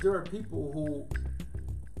because there are people who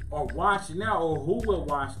are watching now or who will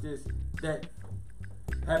watch this that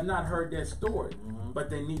have not heard that story, mm-hmm. but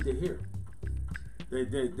they need to hear it. They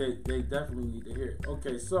definitely need to hear it.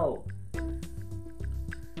 Okay, so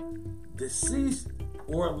deceased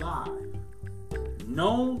or alive,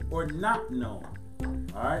 known or not known.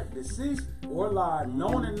 All right, deceased or alive,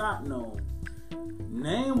 known or not known.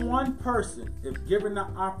 Name one person, if given the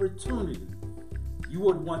opportunity, you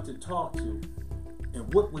would want to talk to,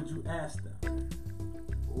 and what would you ask them?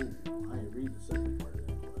 Ooh, I ain't read the second part of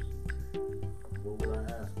that question. What would I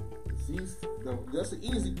ask? Deceased? That's an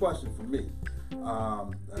easy question for me.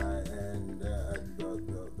 The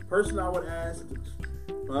person I would ask,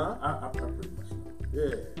 I pretty much know.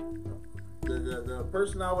 yeah. The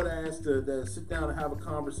person I would ask to sit down and have a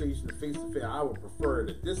conversation face to face, I would prefer it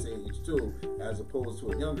at this age too, as opposed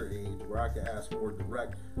to a younger age where I could ask more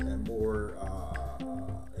direct and more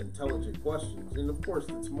intelligent questions. And of course,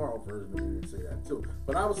 the tomorrow version of me would say that too.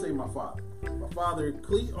 But I would say my father. My father,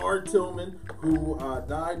 Clee Tillman, who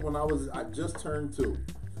died when I just turned 2.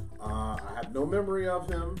 I have no memory of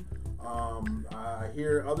him. I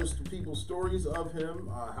hear other people's stories of him,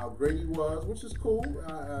 how great he was, which is cool.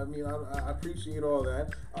 I appreciate all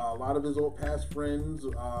that. A lot of his old past friends,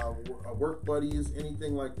 work buddies,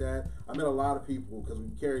 anything like that. I met a lot of people because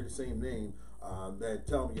we carry the same name that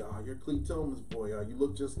tell me, "Oh, you're Clee Tillman's boy. You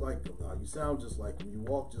look just like him. You sound just like him. You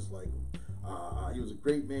walk just like him. He was a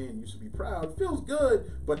great man. You should be proud." It feels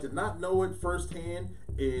good, but to not know it firsthand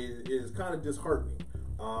is kind of disheartening.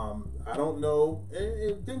 I don't know,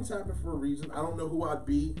 and things happen for a reason. I don't know who I'd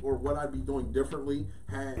be or what I'd be doing differently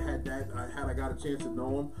had I got a chance to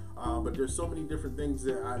know him. But there's so many different things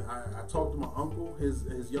that I talked to my uncle,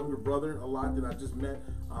 his younger brother, a lot that I just met,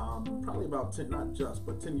 probably about 10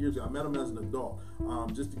 years ago. I met him as an adult,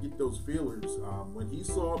 just to get those feelers. When he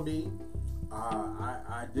saw me,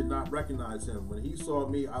 I did not recognize him. When he saw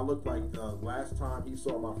me, I looked like the last time he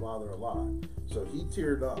saw my father alive. So he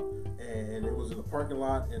teared up, and it was in a parking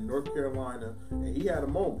lot in North Carolina, and he had a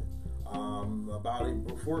moment.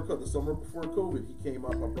 The summer before COVID, he came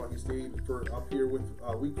up. He stayed up here with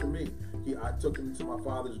a week for me. I took him to my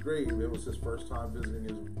father's grave. It was his first time visiting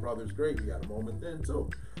his brother's grave. He had a moment then too.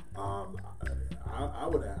 I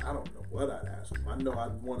don't know what I'd ask him. I know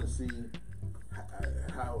I'd want to see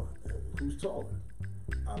who's taller.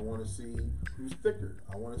 I want to see who's thicker.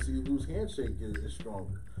 I want to see whose handshake is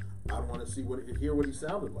stronger. I want to hear what he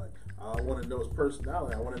sounded like. I want to know his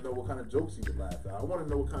personality. I want to know what kind of jokes he would laugh at. I want to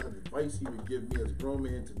know what kind of advice he would give me as a grown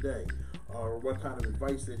man today, or what kind of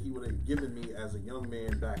advice that he would have given me as a young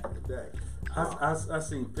man back in the day. I've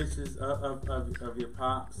seen pictures of your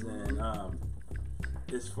pops, and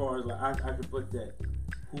as far as like I could put that,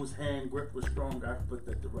 whose hand grip was stronger, I could put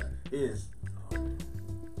that direct. His.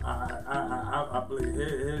 I believe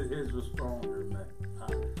his was stronger, man.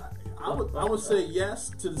 I would say yes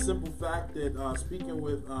to the simple fact that speaking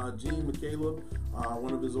with Gene McCaleb,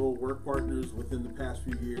 one of his old work partners within the past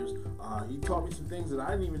few years, he taught me some things that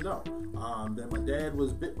I didn't even know. That my dad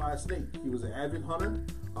was bit by a snake. He was an avid hunter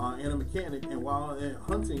and a mechanic, and while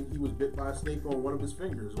hunting, he was bit by a snake on one of his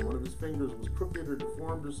fingers. And one of his fingers was crooked or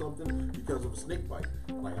deformed or something because of a snake bite.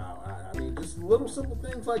 Like I mean, just little simple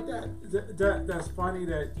things like that. That's funny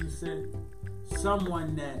that you said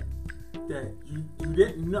someone that you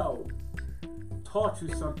didn't know taught you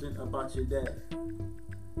something about your dad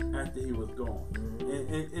after he was gone.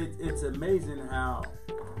 Mm-hmm. It's amazing how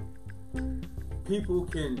people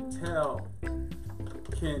can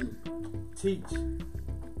teach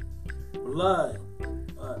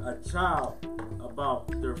a child about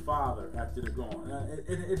their father after they're gone.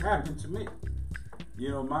 It happened to me. You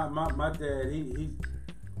know, my dad, he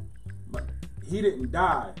didn't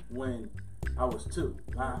die when I was 2.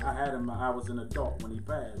 I had him. I was an adult when he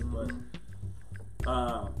passed. Mm-hmm.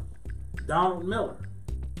 But Donald Miller,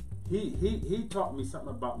 he taught me something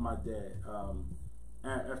about my dad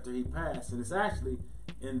after he passed, and it's actually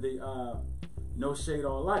in the No Shade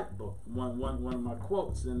All Light book. One of my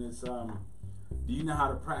quotes, and it's do you know how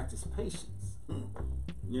to practice patience?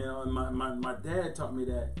 You know, and my dad taught me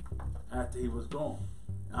that after he was gone.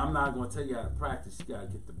 I'm not going to tell you how to practice. You got to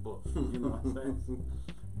get the book. You know what I'm saying?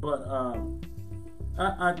 But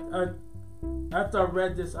after I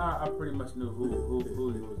read this, I pretty much knew who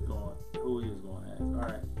he was going to ask. All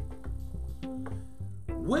right.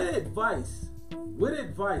 What advice what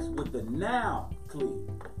advice would the now Clee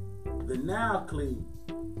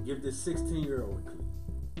give this 16-year-old Clee?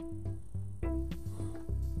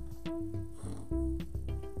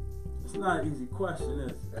 It's not an easy question,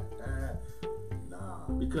 is it? Nah.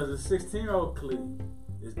 Because the 16-year-old Clee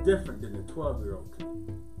is different than the 12-year-old Clee.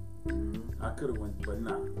 Mm-hmm. I could have went, but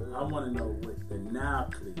nah. I want to know what the now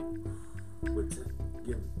Clee would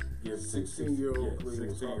give 16-year-old Clee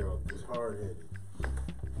was hard-headed.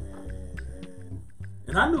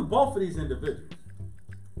 And I knew both of these individuals.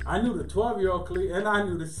 I knew the 12-year-old Clee and I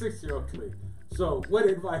knew the 6-year-old Clee. So what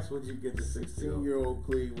advice would you give the 16-year-old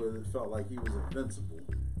Clee felt like he was invincible.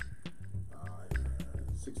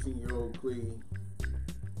 16-year-old Clee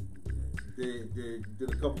did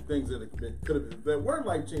a couple things that weren't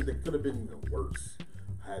life-changing, that could have been even worse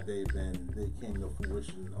had they came to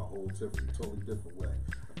fruition a whole totally different way.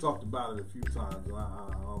 I talked about it a few times, and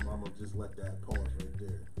I'm gonna just let that pause right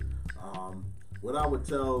there. What I would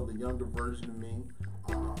tell the younger version of me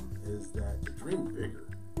is that to dream bigger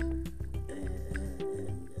and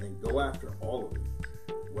go after all of it.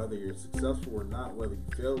 Whether you're successful or not, whether you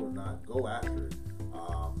fail or not, go after it.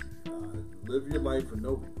 Live your life with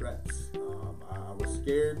no regrets. I was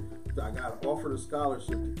scared. I got offered a scholarship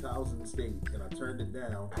to Towson State, and I turned it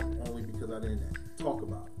down only because I didn't talk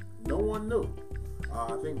about it. No one knew.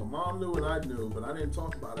 I think my mom knew and I knew, but I didn't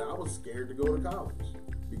talk about it. I was scared to go to college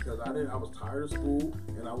because I was tired of school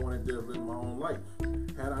and I wanted to live my own life.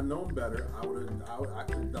 Had I known better, I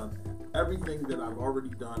could have done everything that I've already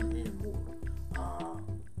done and more.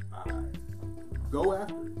 Go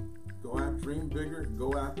after it. Go after, dream bigger,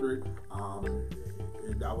 go after it.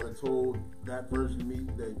 And I would have told that version of me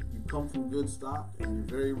that you come from good stock and you're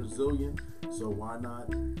very resilient. So why not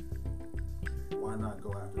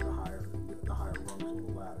go after the higher rungs on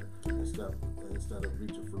the ladder instead of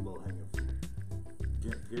reaching for low hanging fruit?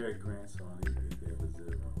 Gary Grant's on. He gave a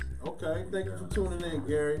 0. Okay, thank you for tuning in,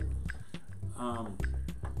 Gary.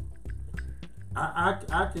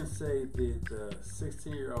 I can say that the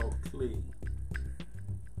 16-year-old Clee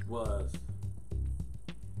was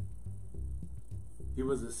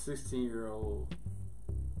a 16-year-old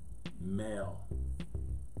male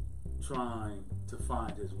trying to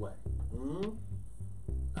find his way. Mm-hmm.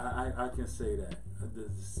 I can say that the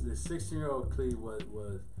 16-year-old Clee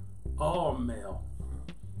was all male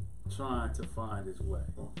trying to find his way,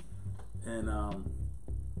 and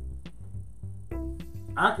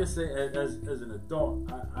I can say as an adult,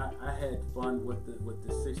 I had fun with the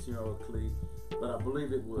 16-year-old Clee, but I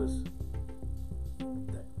believe it was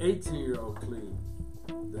the 18-year-old Clee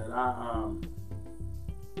that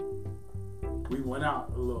we went out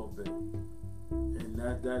a little bit, and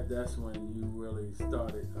that's when you really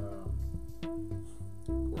started.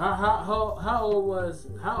 How old was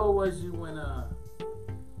you when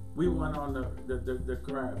we went on the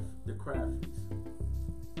craft feast?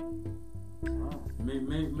 Me and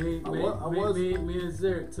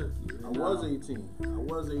Zeric took you. I was 18.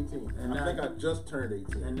 And I think I just turned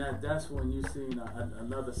 18. And that's when you seen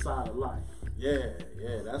another side of life. Yeah.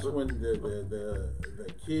 That's when the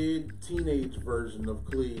teenage version of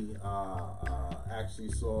Clee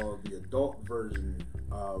actually saw the adult version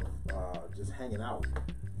of just hanging out.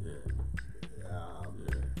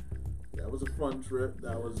 That was a fun trip.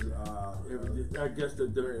 That was. I guess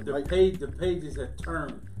the pages had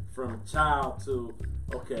turned from child to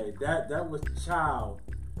that was child.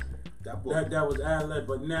 That was ad-lib,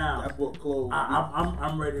 but now that book closed.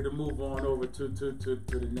 I'm ready to move on over to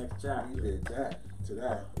the next chapter. We did that to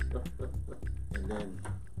that, and then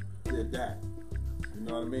did that. You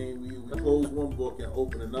know what I mean? We closed one book and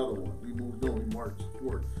opened another one. We moved on. We marched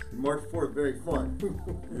forth. Very fun.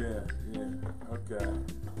 Yeah. Okay.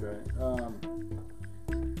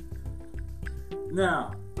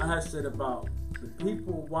 Now I had said about the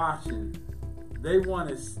people watching. They want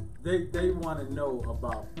to know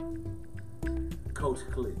about Coach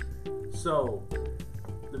Clee. So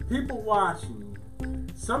the people watching,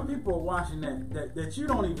 some people are watching that you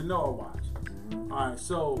don't even know are watching. Mm-hmm. All right.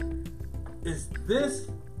 So is this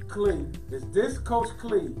Coach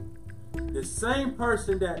Clee the same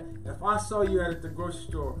person that if I saw you at the grocery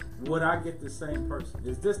store, would I get the same person?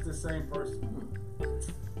 Is this the same person?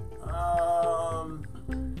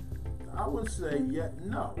 I would say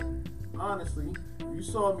no. Honestly, if you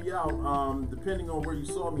saw me out, depending on where you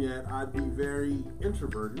saw me at, I'd be very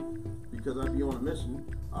introverted because I'd be on a mission.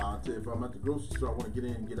 If I'm at the grocery store, I want to get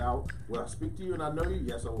in and get out. Would I speak to you and I know you?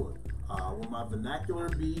 Yes, I would. Would my vernacular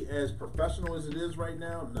be as professional as it is right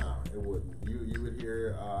now? No, it wouldn't. You would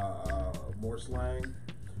hear more slang,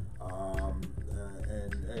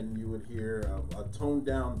 and you would hear a toned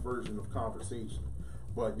down version of conversation.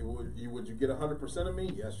 But would you get 100% of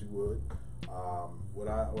me? Yes, you would. Would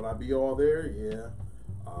I be all there? Yeah.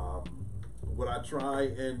 Would I try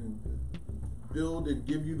and build and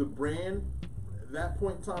give you the brand? At that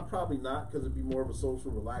point in time, probably not, because it'd be more of a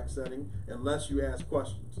social, relaxed setting, unless you ask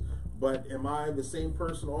questions. But am I the same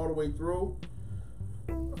person all the way through?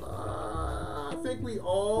 I think we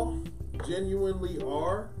all genuinely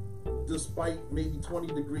are, despite maybe 20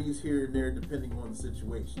 degrees here and there, depending on the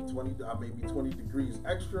situation. I may be 20 degrees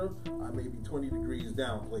extra, I may be 20 degrees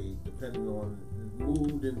downplayed, depending on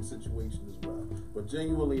mood and situation as well. But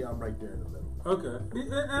genuinely, I'm right there in the middle. Okay,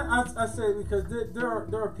 I say because there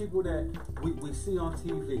are people that we see on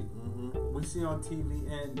TV. Mm-hmm. We see on TV,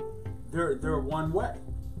 and they're one way,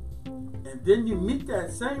 and then you meet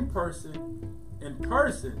that same person in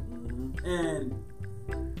person, Mm-hmm. and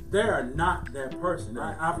they are not that person.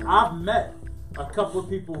 I've met a couple of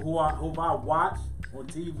people who I watch on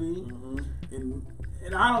TV, Mm-hmm.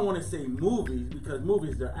 and I don't want to say movies because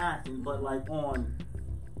movies they're acting, but like on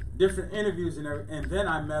different interviews and then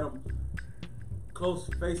I met them close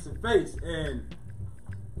face to face, and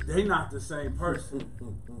they not the same person.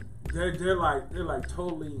 they're like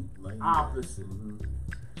totally opposite. Mm-hmm.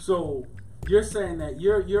 So you're saying that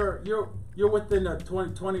you're within the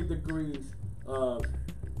 20 degrees of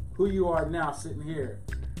who you are now sitting here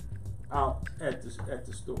out at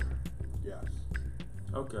the store. Yes.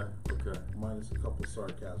 Okay. Minus a couple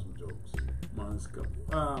sarcasm jokes. Minus a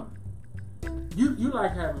couple. You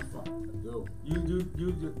like having fun. I do.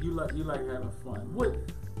 You like having fun.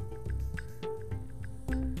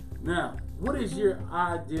 What is your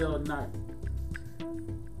ideal night?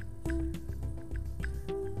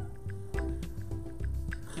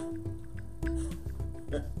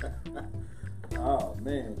 Oh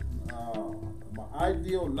man, my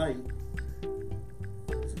ideal night.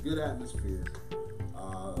 It's a good atmosphere.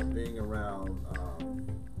 Being around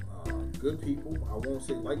good people. I won't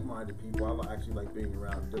say like-minded people. I actually like being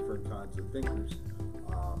around different kinds of thinkers.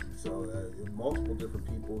 Multiple different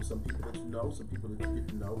people. Some people that you know, some people that you get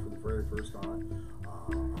to know for the very first time.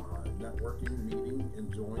 Networking, meeting,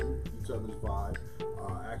 enjoying each other's vibe.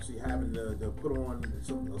 Actually having to put on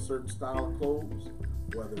a certain style of clothes,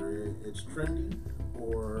 whether it's trendy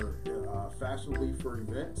or fashionably for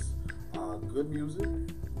events. Good music,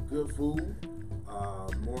 good food.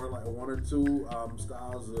 More like one or two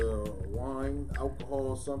styles of wine,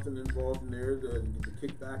 alcohol, something involved in there to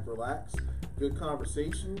kick back, relax, good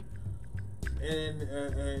conversation,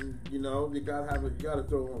 and you know you gotta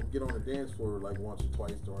get on the dance floor like once or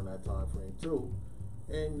twice during that time frame too,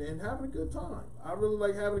 and having a good time. I really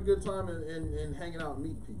like having a good time and hanging out and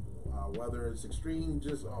meeting people, whether it's extreme,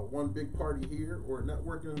 just one big party here or a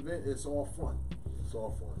networking event. It's all fun. It's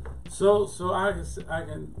all fun. So I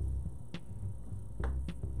can.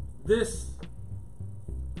 This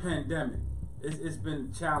pandemic, it's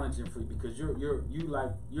been challenging for you because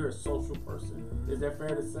you're a social person. Mm-hmm. Is that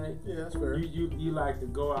fair to say? Yeah, that's fair. You like to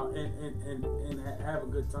go out and have a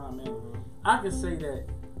good time. And I can say that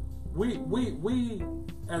we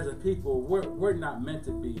as a people we're not meant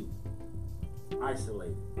to be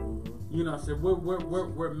isolated. Mm-hmm. You know what I'm saying?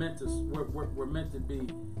 We're meant to be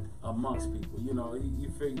amongst people. You know,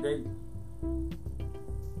 you figure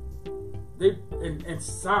they in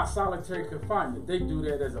solitary confinement, they do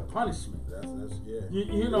that as a punishment. That's yeah.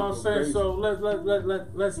 You know what I'm saying? So let's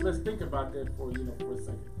think about that for a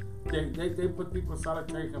second. They put people in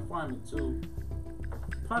solitary confinement to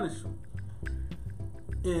punish them.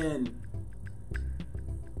 In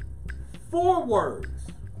 4 words,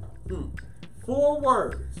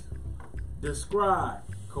 describe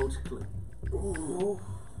Coach Clee. Ooh.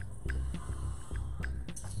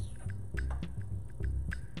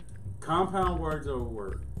 Compound words over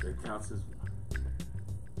word that counts as one.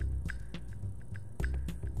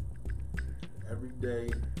 Every day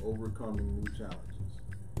overcoming new challenges.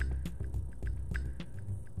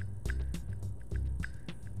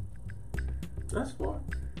 That's fine.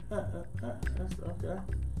 That's okay.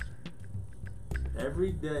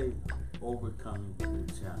 Every day overcoming new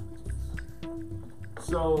challenges.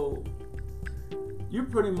 So you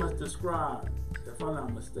pretty much describe, if I'm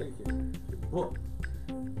not mistaken, the book.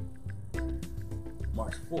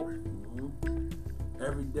 March 4th. Mm-hmm.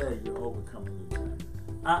 Every day you're overcoming new challenges.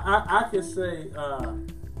 I could say,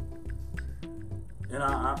 and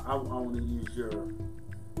I want to use your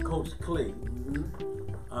Coach Clee. Mm-hmm.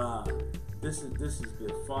 This has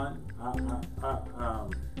been fun.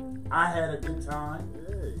 I had a good time.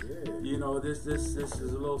 Yeah. You know, this is a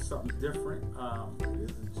little something different. It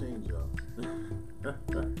is a change up.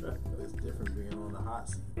 It's different being on the hot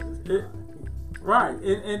seat this time. Right,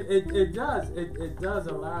 and it does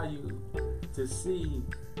allow you to see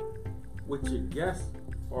what your guests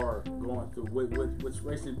are going through, what's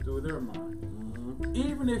racing through their mind. Mm-hmm.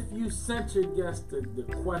 Even if you sent your guests the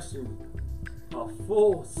question a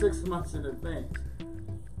full 6 months in advance,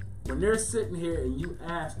 when they're sitting here and you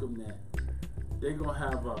ask them that, they're gonna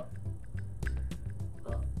have a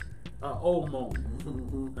old moment,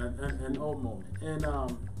 Mm-hmm. an old moment. And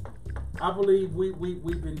I believe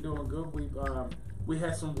we've been doing good. We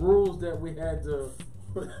had some rules that we had to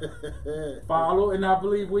follow, and I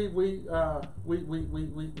believe we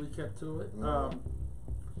kept to it.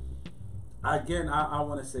 Again, I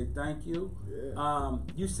want to say thank you. Yeah.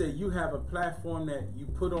 You say you have a platform that you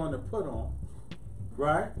put on,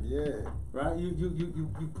 right? Yeah. Right.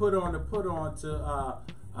 You put on to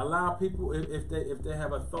allow people, if they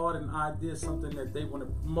have a thought, an idea, something that they want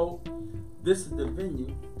to promote. This is the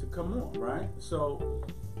venue to come on, right? So,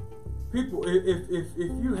 people, if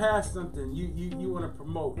you have something you want to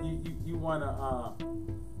promote, you want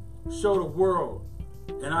to show the world,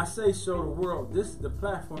 and I say show the world, this is the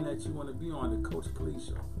platform that you want to be on, the Coach Clee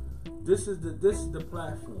Show. This is the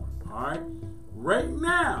platform. All right. Right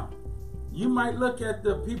now, you might look at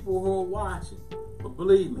the people who are watching, but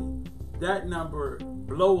believe me, that number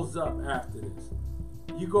blows up after this.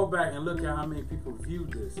 You go back and look at how many people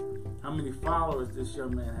viewed this, how many followers this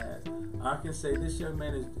young man has. I can say this young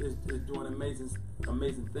man is doing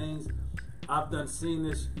amazing things. I've seen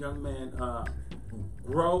this young man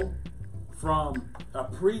grow from a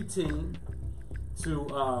preteen to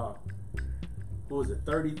who was it,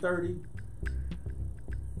 30-30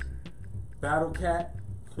 Battle Cat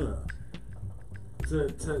to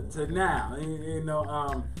now. You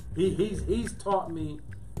know, he's taught me.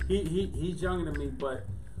 He's younger than me, but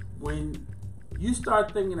when you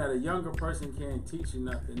start thinking that a younger person can't teach you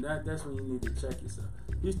nothing, that's when you need to check yourself.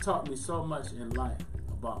 He's taught me so much in life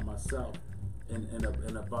about myself and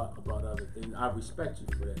about other things. I respect you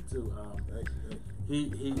for that too.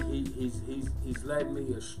 He's led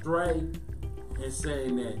me astray in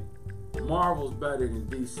saying that Marvel's better than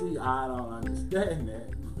DC. I don't understand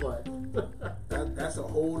that, but that's a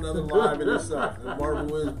whole nother lie in itself. And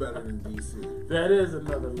Marvel is better than DC. That is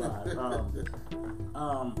another lie.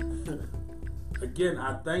 Again,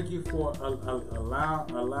 I thank you for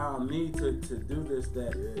allowing me to do this.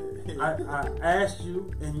 That I asked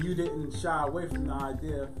you, and you didn't shy away from the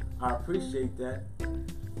idea. I appreciate that.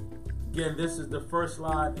 Again, this is the first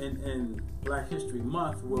live in Black History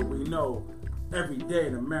Month, where we know every day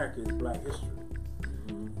in America is Black History.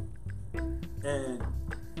 Mm-hmm. And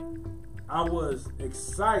I was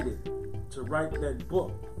excited to write that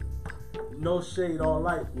book, No Shade All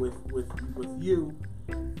Light, with you,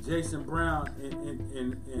 Jason Brown,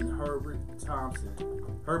 and Herbert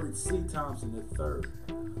C. Thompson III.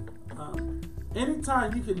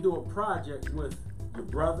 Anytime you can do a project with your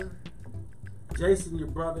brother, Jason, your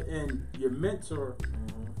brother, and your mentor,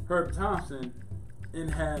 Herb Thompson,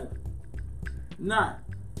 and have not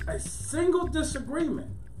a single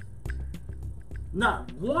disagreement,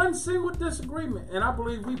 not one single disagreement, and I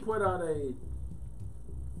believe we put out a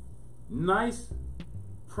nice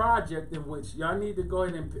project in which y'all need to go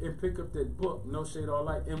ahead and pick up that book, No Shade All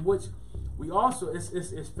Light, in which we also, it's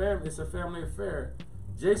family, it's a family affair.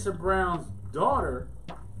 Jason Brown's daughter,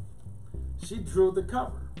 she drew the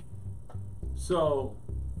cover. So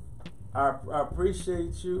I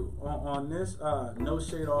appreciate you on this, No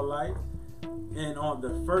Shade All Light. And on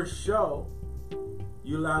the first show,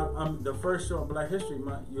 you allow the first show of Black History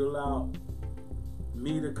Month, you allow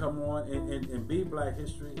me to come on and be Black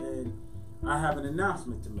History, and I have an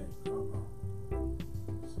announcement to make.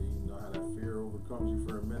 See, you know how that fear overcomes you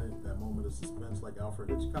for a minute, that moment of suspense, like Alfred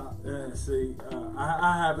Hitchcock. See,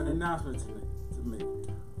 I have an announcement to make.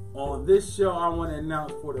 On this show, I want to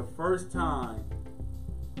announce for the first time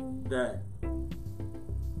that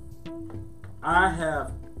I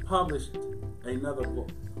have published another book.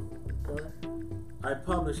 Okay? I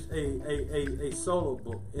published a solo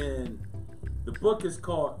book, and the book is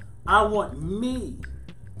called I Want Me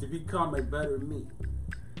to Become a Better Me.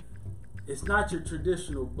 It's not your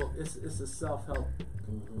traditional book. It's a self-help book.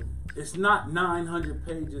 Mm-hmm. It's not 900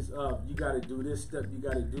 pages of you got to do this step, you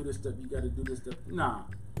got to do this step, you got to do this step. Nah,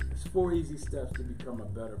 it's 4 easy steps to become a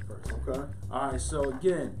better person. Okay. All right. So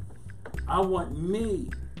again, I want me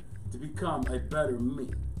to become a better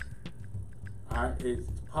me. All right. It's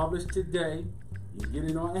published today. You can get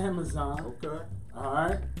it on Amazon. Okay. All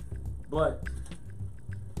right. But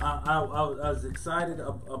I was excited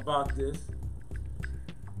about this.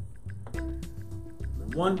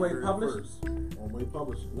 One Way Publishing.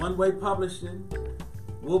 One Way Publishing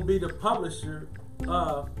will be the publisher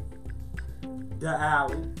of The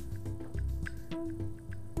Alley.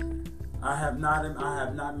 I have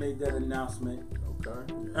not made that announcement.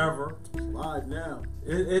 Okay. Ever. It's live now.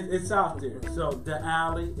 It's out there. So the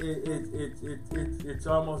alley, it's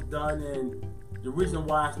almost done, and the reason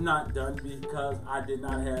why it's not done because I did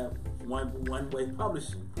not have one way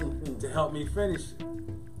publishing to help me finish it.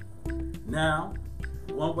 Now,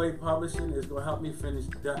 one way publishing is going to help me finish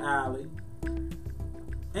the alley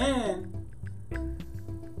and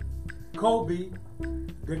Kobe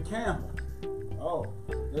the Camel. Oh,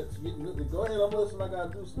 go ahead. I'm listening. I gotta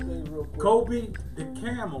do some things real quick. Kobe the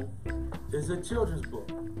Camel is a children's book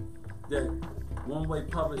that One Way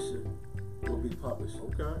Publisher will be publishing.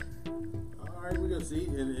 Okay. All right, we're gonna see.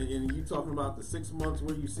 And you talking about the 6 months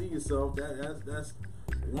where you see yourself? That's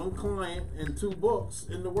one client and 2 books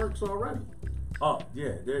in the works already. Oh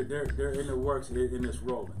yeah, they're in the works and it's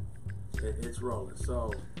rolling. It's rolling.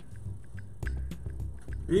 So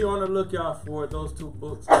be on the lookout for those 2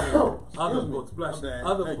 books and other books.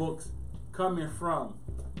 Other books coming from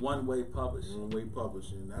One Way Publishing. One Way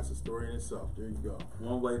Publishing. That's a story in itself. There you go.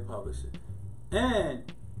 One Way Publishing.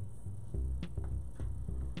 And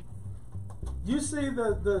you see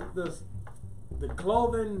the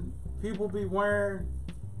clothing people be wearing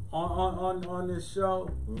on this show.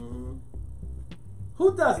 Mm-hmm.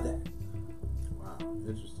 Who does that? Wow,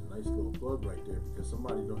 interesting. Nice little plug right there because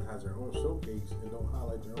somebody has their own showcase and don't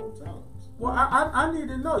highlight their own talents. Well, I need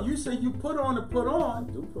to know. You say you put on to put on.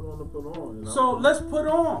 I do put on to put on. You know? So let's put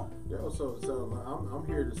on. Yo, so I'm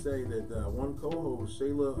here to say that one co-host,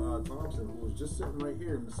 Shayla Thompson, who was just sitting right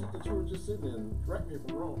here in the seat that you were just sitting in, correct me if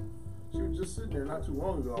I'm wrong, she was just sitting there not too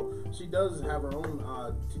long ago. She does have her own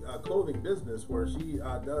clothing business where she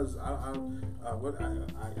does. I know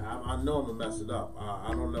I'm gonna mess it up.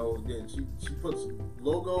 I don't know. She puts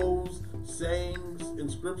logos, sayings,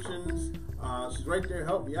 inscriptions. She's right there.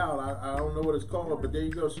 Help me out. I don't know what it's called, but there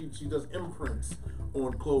you go. She does imprints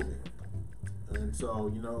on clothing. And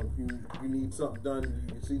so, you know, if you need something done,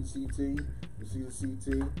 you can see the CT. You see the CT.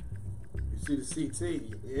 You see the CT.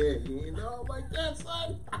 Yeah, you know, like that,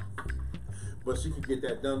 son. But she can get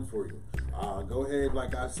that done for you. Go ahead,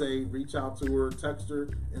 like I say, reach out to her, text her,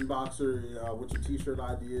 inbox her with your t-shirt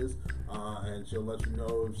ideas, and she'll let you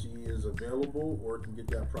know if she is available or can get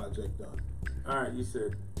that project done. All right, you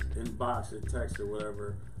said inbox or text or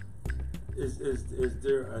whatever. Is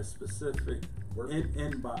there a specific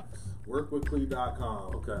inbox?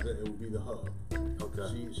 Workwithclee.com. Okay. It will be the hub. Okay.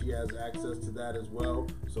 She has access to that as well.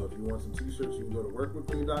 So if you want some t-shirts, you can go to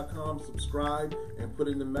workwithclee.com, subscribe, and put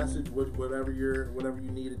in the message with whatever you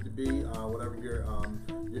need it to be, whatever your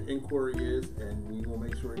inquiry is, and we will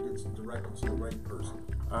make sure it gets directed to the right person.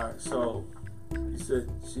 All right. So you said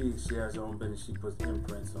she has her own business. She puts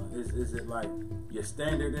imprints on. Is it like your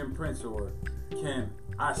standard imprints, or can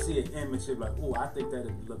I see an image and be like, oh, I think that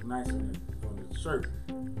would look nice on the shirt?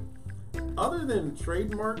 Other than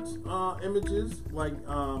trademarked images, like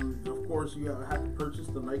of course you have to purchase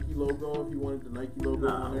the Nike logo if you wanted the Nike logo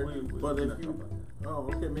on there. But if you,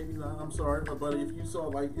 okay, maybe not. I'm sorry, but if you saw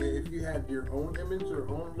if you had your own image or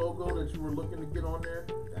own logo that you were looking to get on there,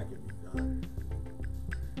 that can be done.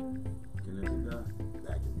 Can it be done?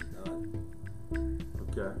 That can be done.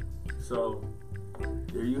 Okay, so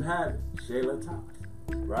there you have it, Shayla Thompson,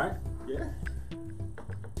 right? Yeah.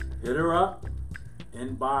 Hit her up,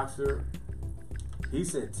 inbox her. He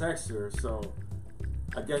said text her, so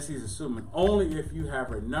I guess he's assuming only if you have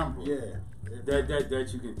her number. Yeah. That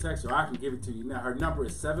you can text her. I can give it to you now. Her number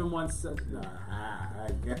is 717.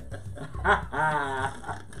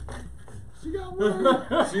 She got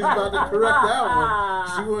one. She's about to correct that one.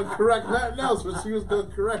 She wouldn't correct nothing else, but she was going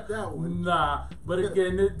to correct that one. Nah, but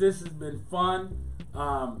again, this has been fun.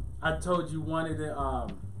 I told you one of the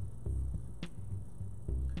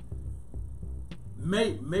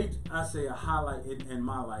I say a highlight in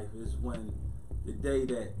my life is when the day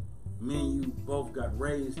that me and you both got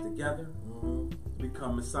raised together,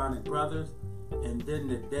 become Masonic brothers, and then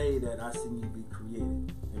the day that I seen you be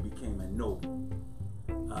created and became a noble.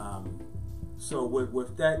 So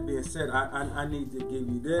with that being said, I need to give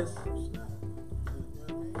you this.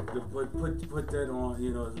 To put that on, as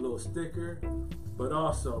a little sticker. But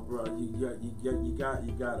also, bro, you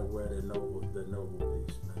gotta wear the noble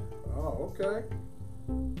piece, man. Oh, okay.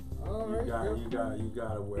 All right. You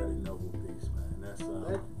gotta wear the noble piece, man. That's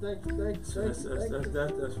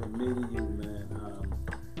that's from me to you, man.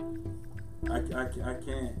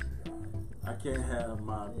 I can't have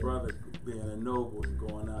my brother being a noble and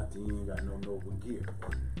going out and you ain't got no noble gear.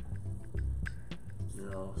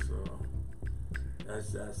 So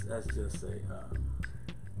that's just that's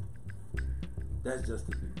just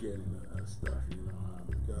the beginning of stuff,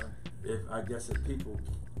 If people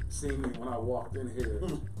see me when I walked in here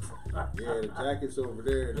Yeah, the jacket's over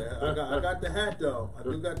there. I got the hat though. I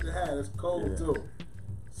do got the hat. It's cold too.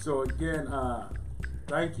 So again,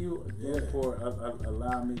 thank you again for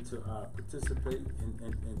allowing me to participate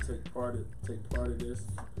and take part of this.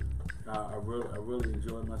 I really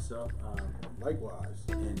enjoyed myself. Likewise.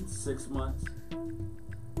 In 6 months,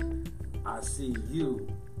 I see you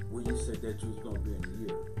where you said that you was going to be in a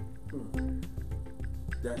year.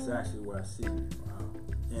 That's actually where I see you.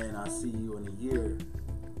 And I see you in a year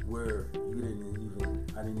where I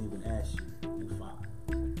didn't even ask you in 5.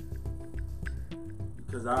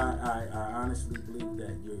 Because I honestly believe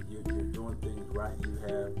that you're doing things right. You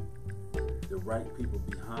have the right people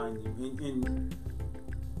behind you. And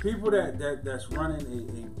people that's running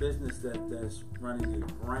a business that's running a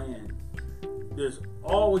brand, there's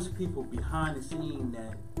always people behind the scene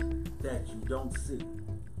that you don't see.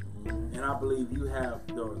 And I believe you have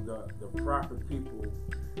the proper people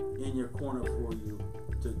in your corner for you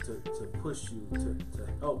to push you, to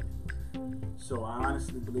help you. So I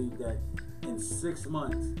honestly believe that in 6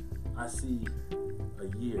 months, I see a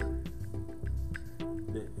year.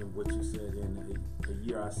 In what you said, in a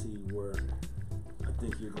year, I see where I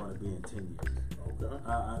think you're going to be in 10 years. Okay.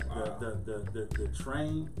 The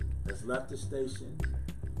train has left the station.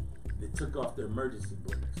 They took off the emergency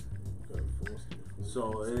brakes. Okay.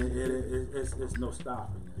 So it's no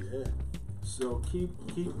stopping it. Yeah. So keep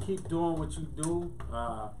doing what you do.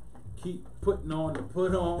 Keep putting on the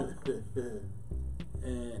put on.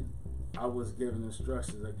 And I was given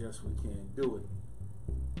instructions. I guess we can't do it.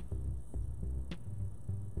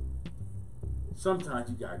 Sometimes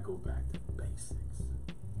you gotta go back to the basics.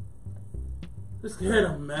 Just hit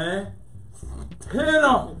him, man. Hit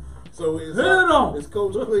him. So it's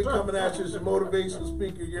Coach Clee coming at you as your motivational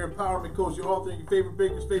speaker, your empowerment coach, your author, your favorite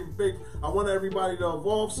baker's favorite bake. I want everybody to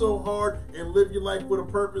evolve so hard and live your life with a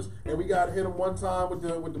purpose. And we gotta hit them one time with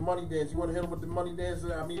the money dance. You want to hit them with the money dance?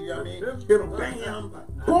 I mean, hit them, bam,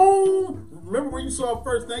 boom. Remember where you saw it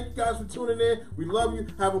first. Thank you guys for tuning in. We love you.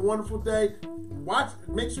 Have a wonderful day.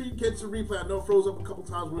 Make sure you catch the replay. I know it froze up a couple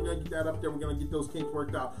times. We're gonna get that up there. We're gonna get those kinks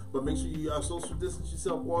worked out. But make sure you social distance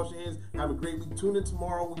yourself, wash your hands. Have a great week. Tune in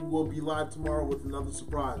tomorrow. We will be live tomorrow with another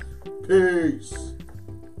surprise. Peace.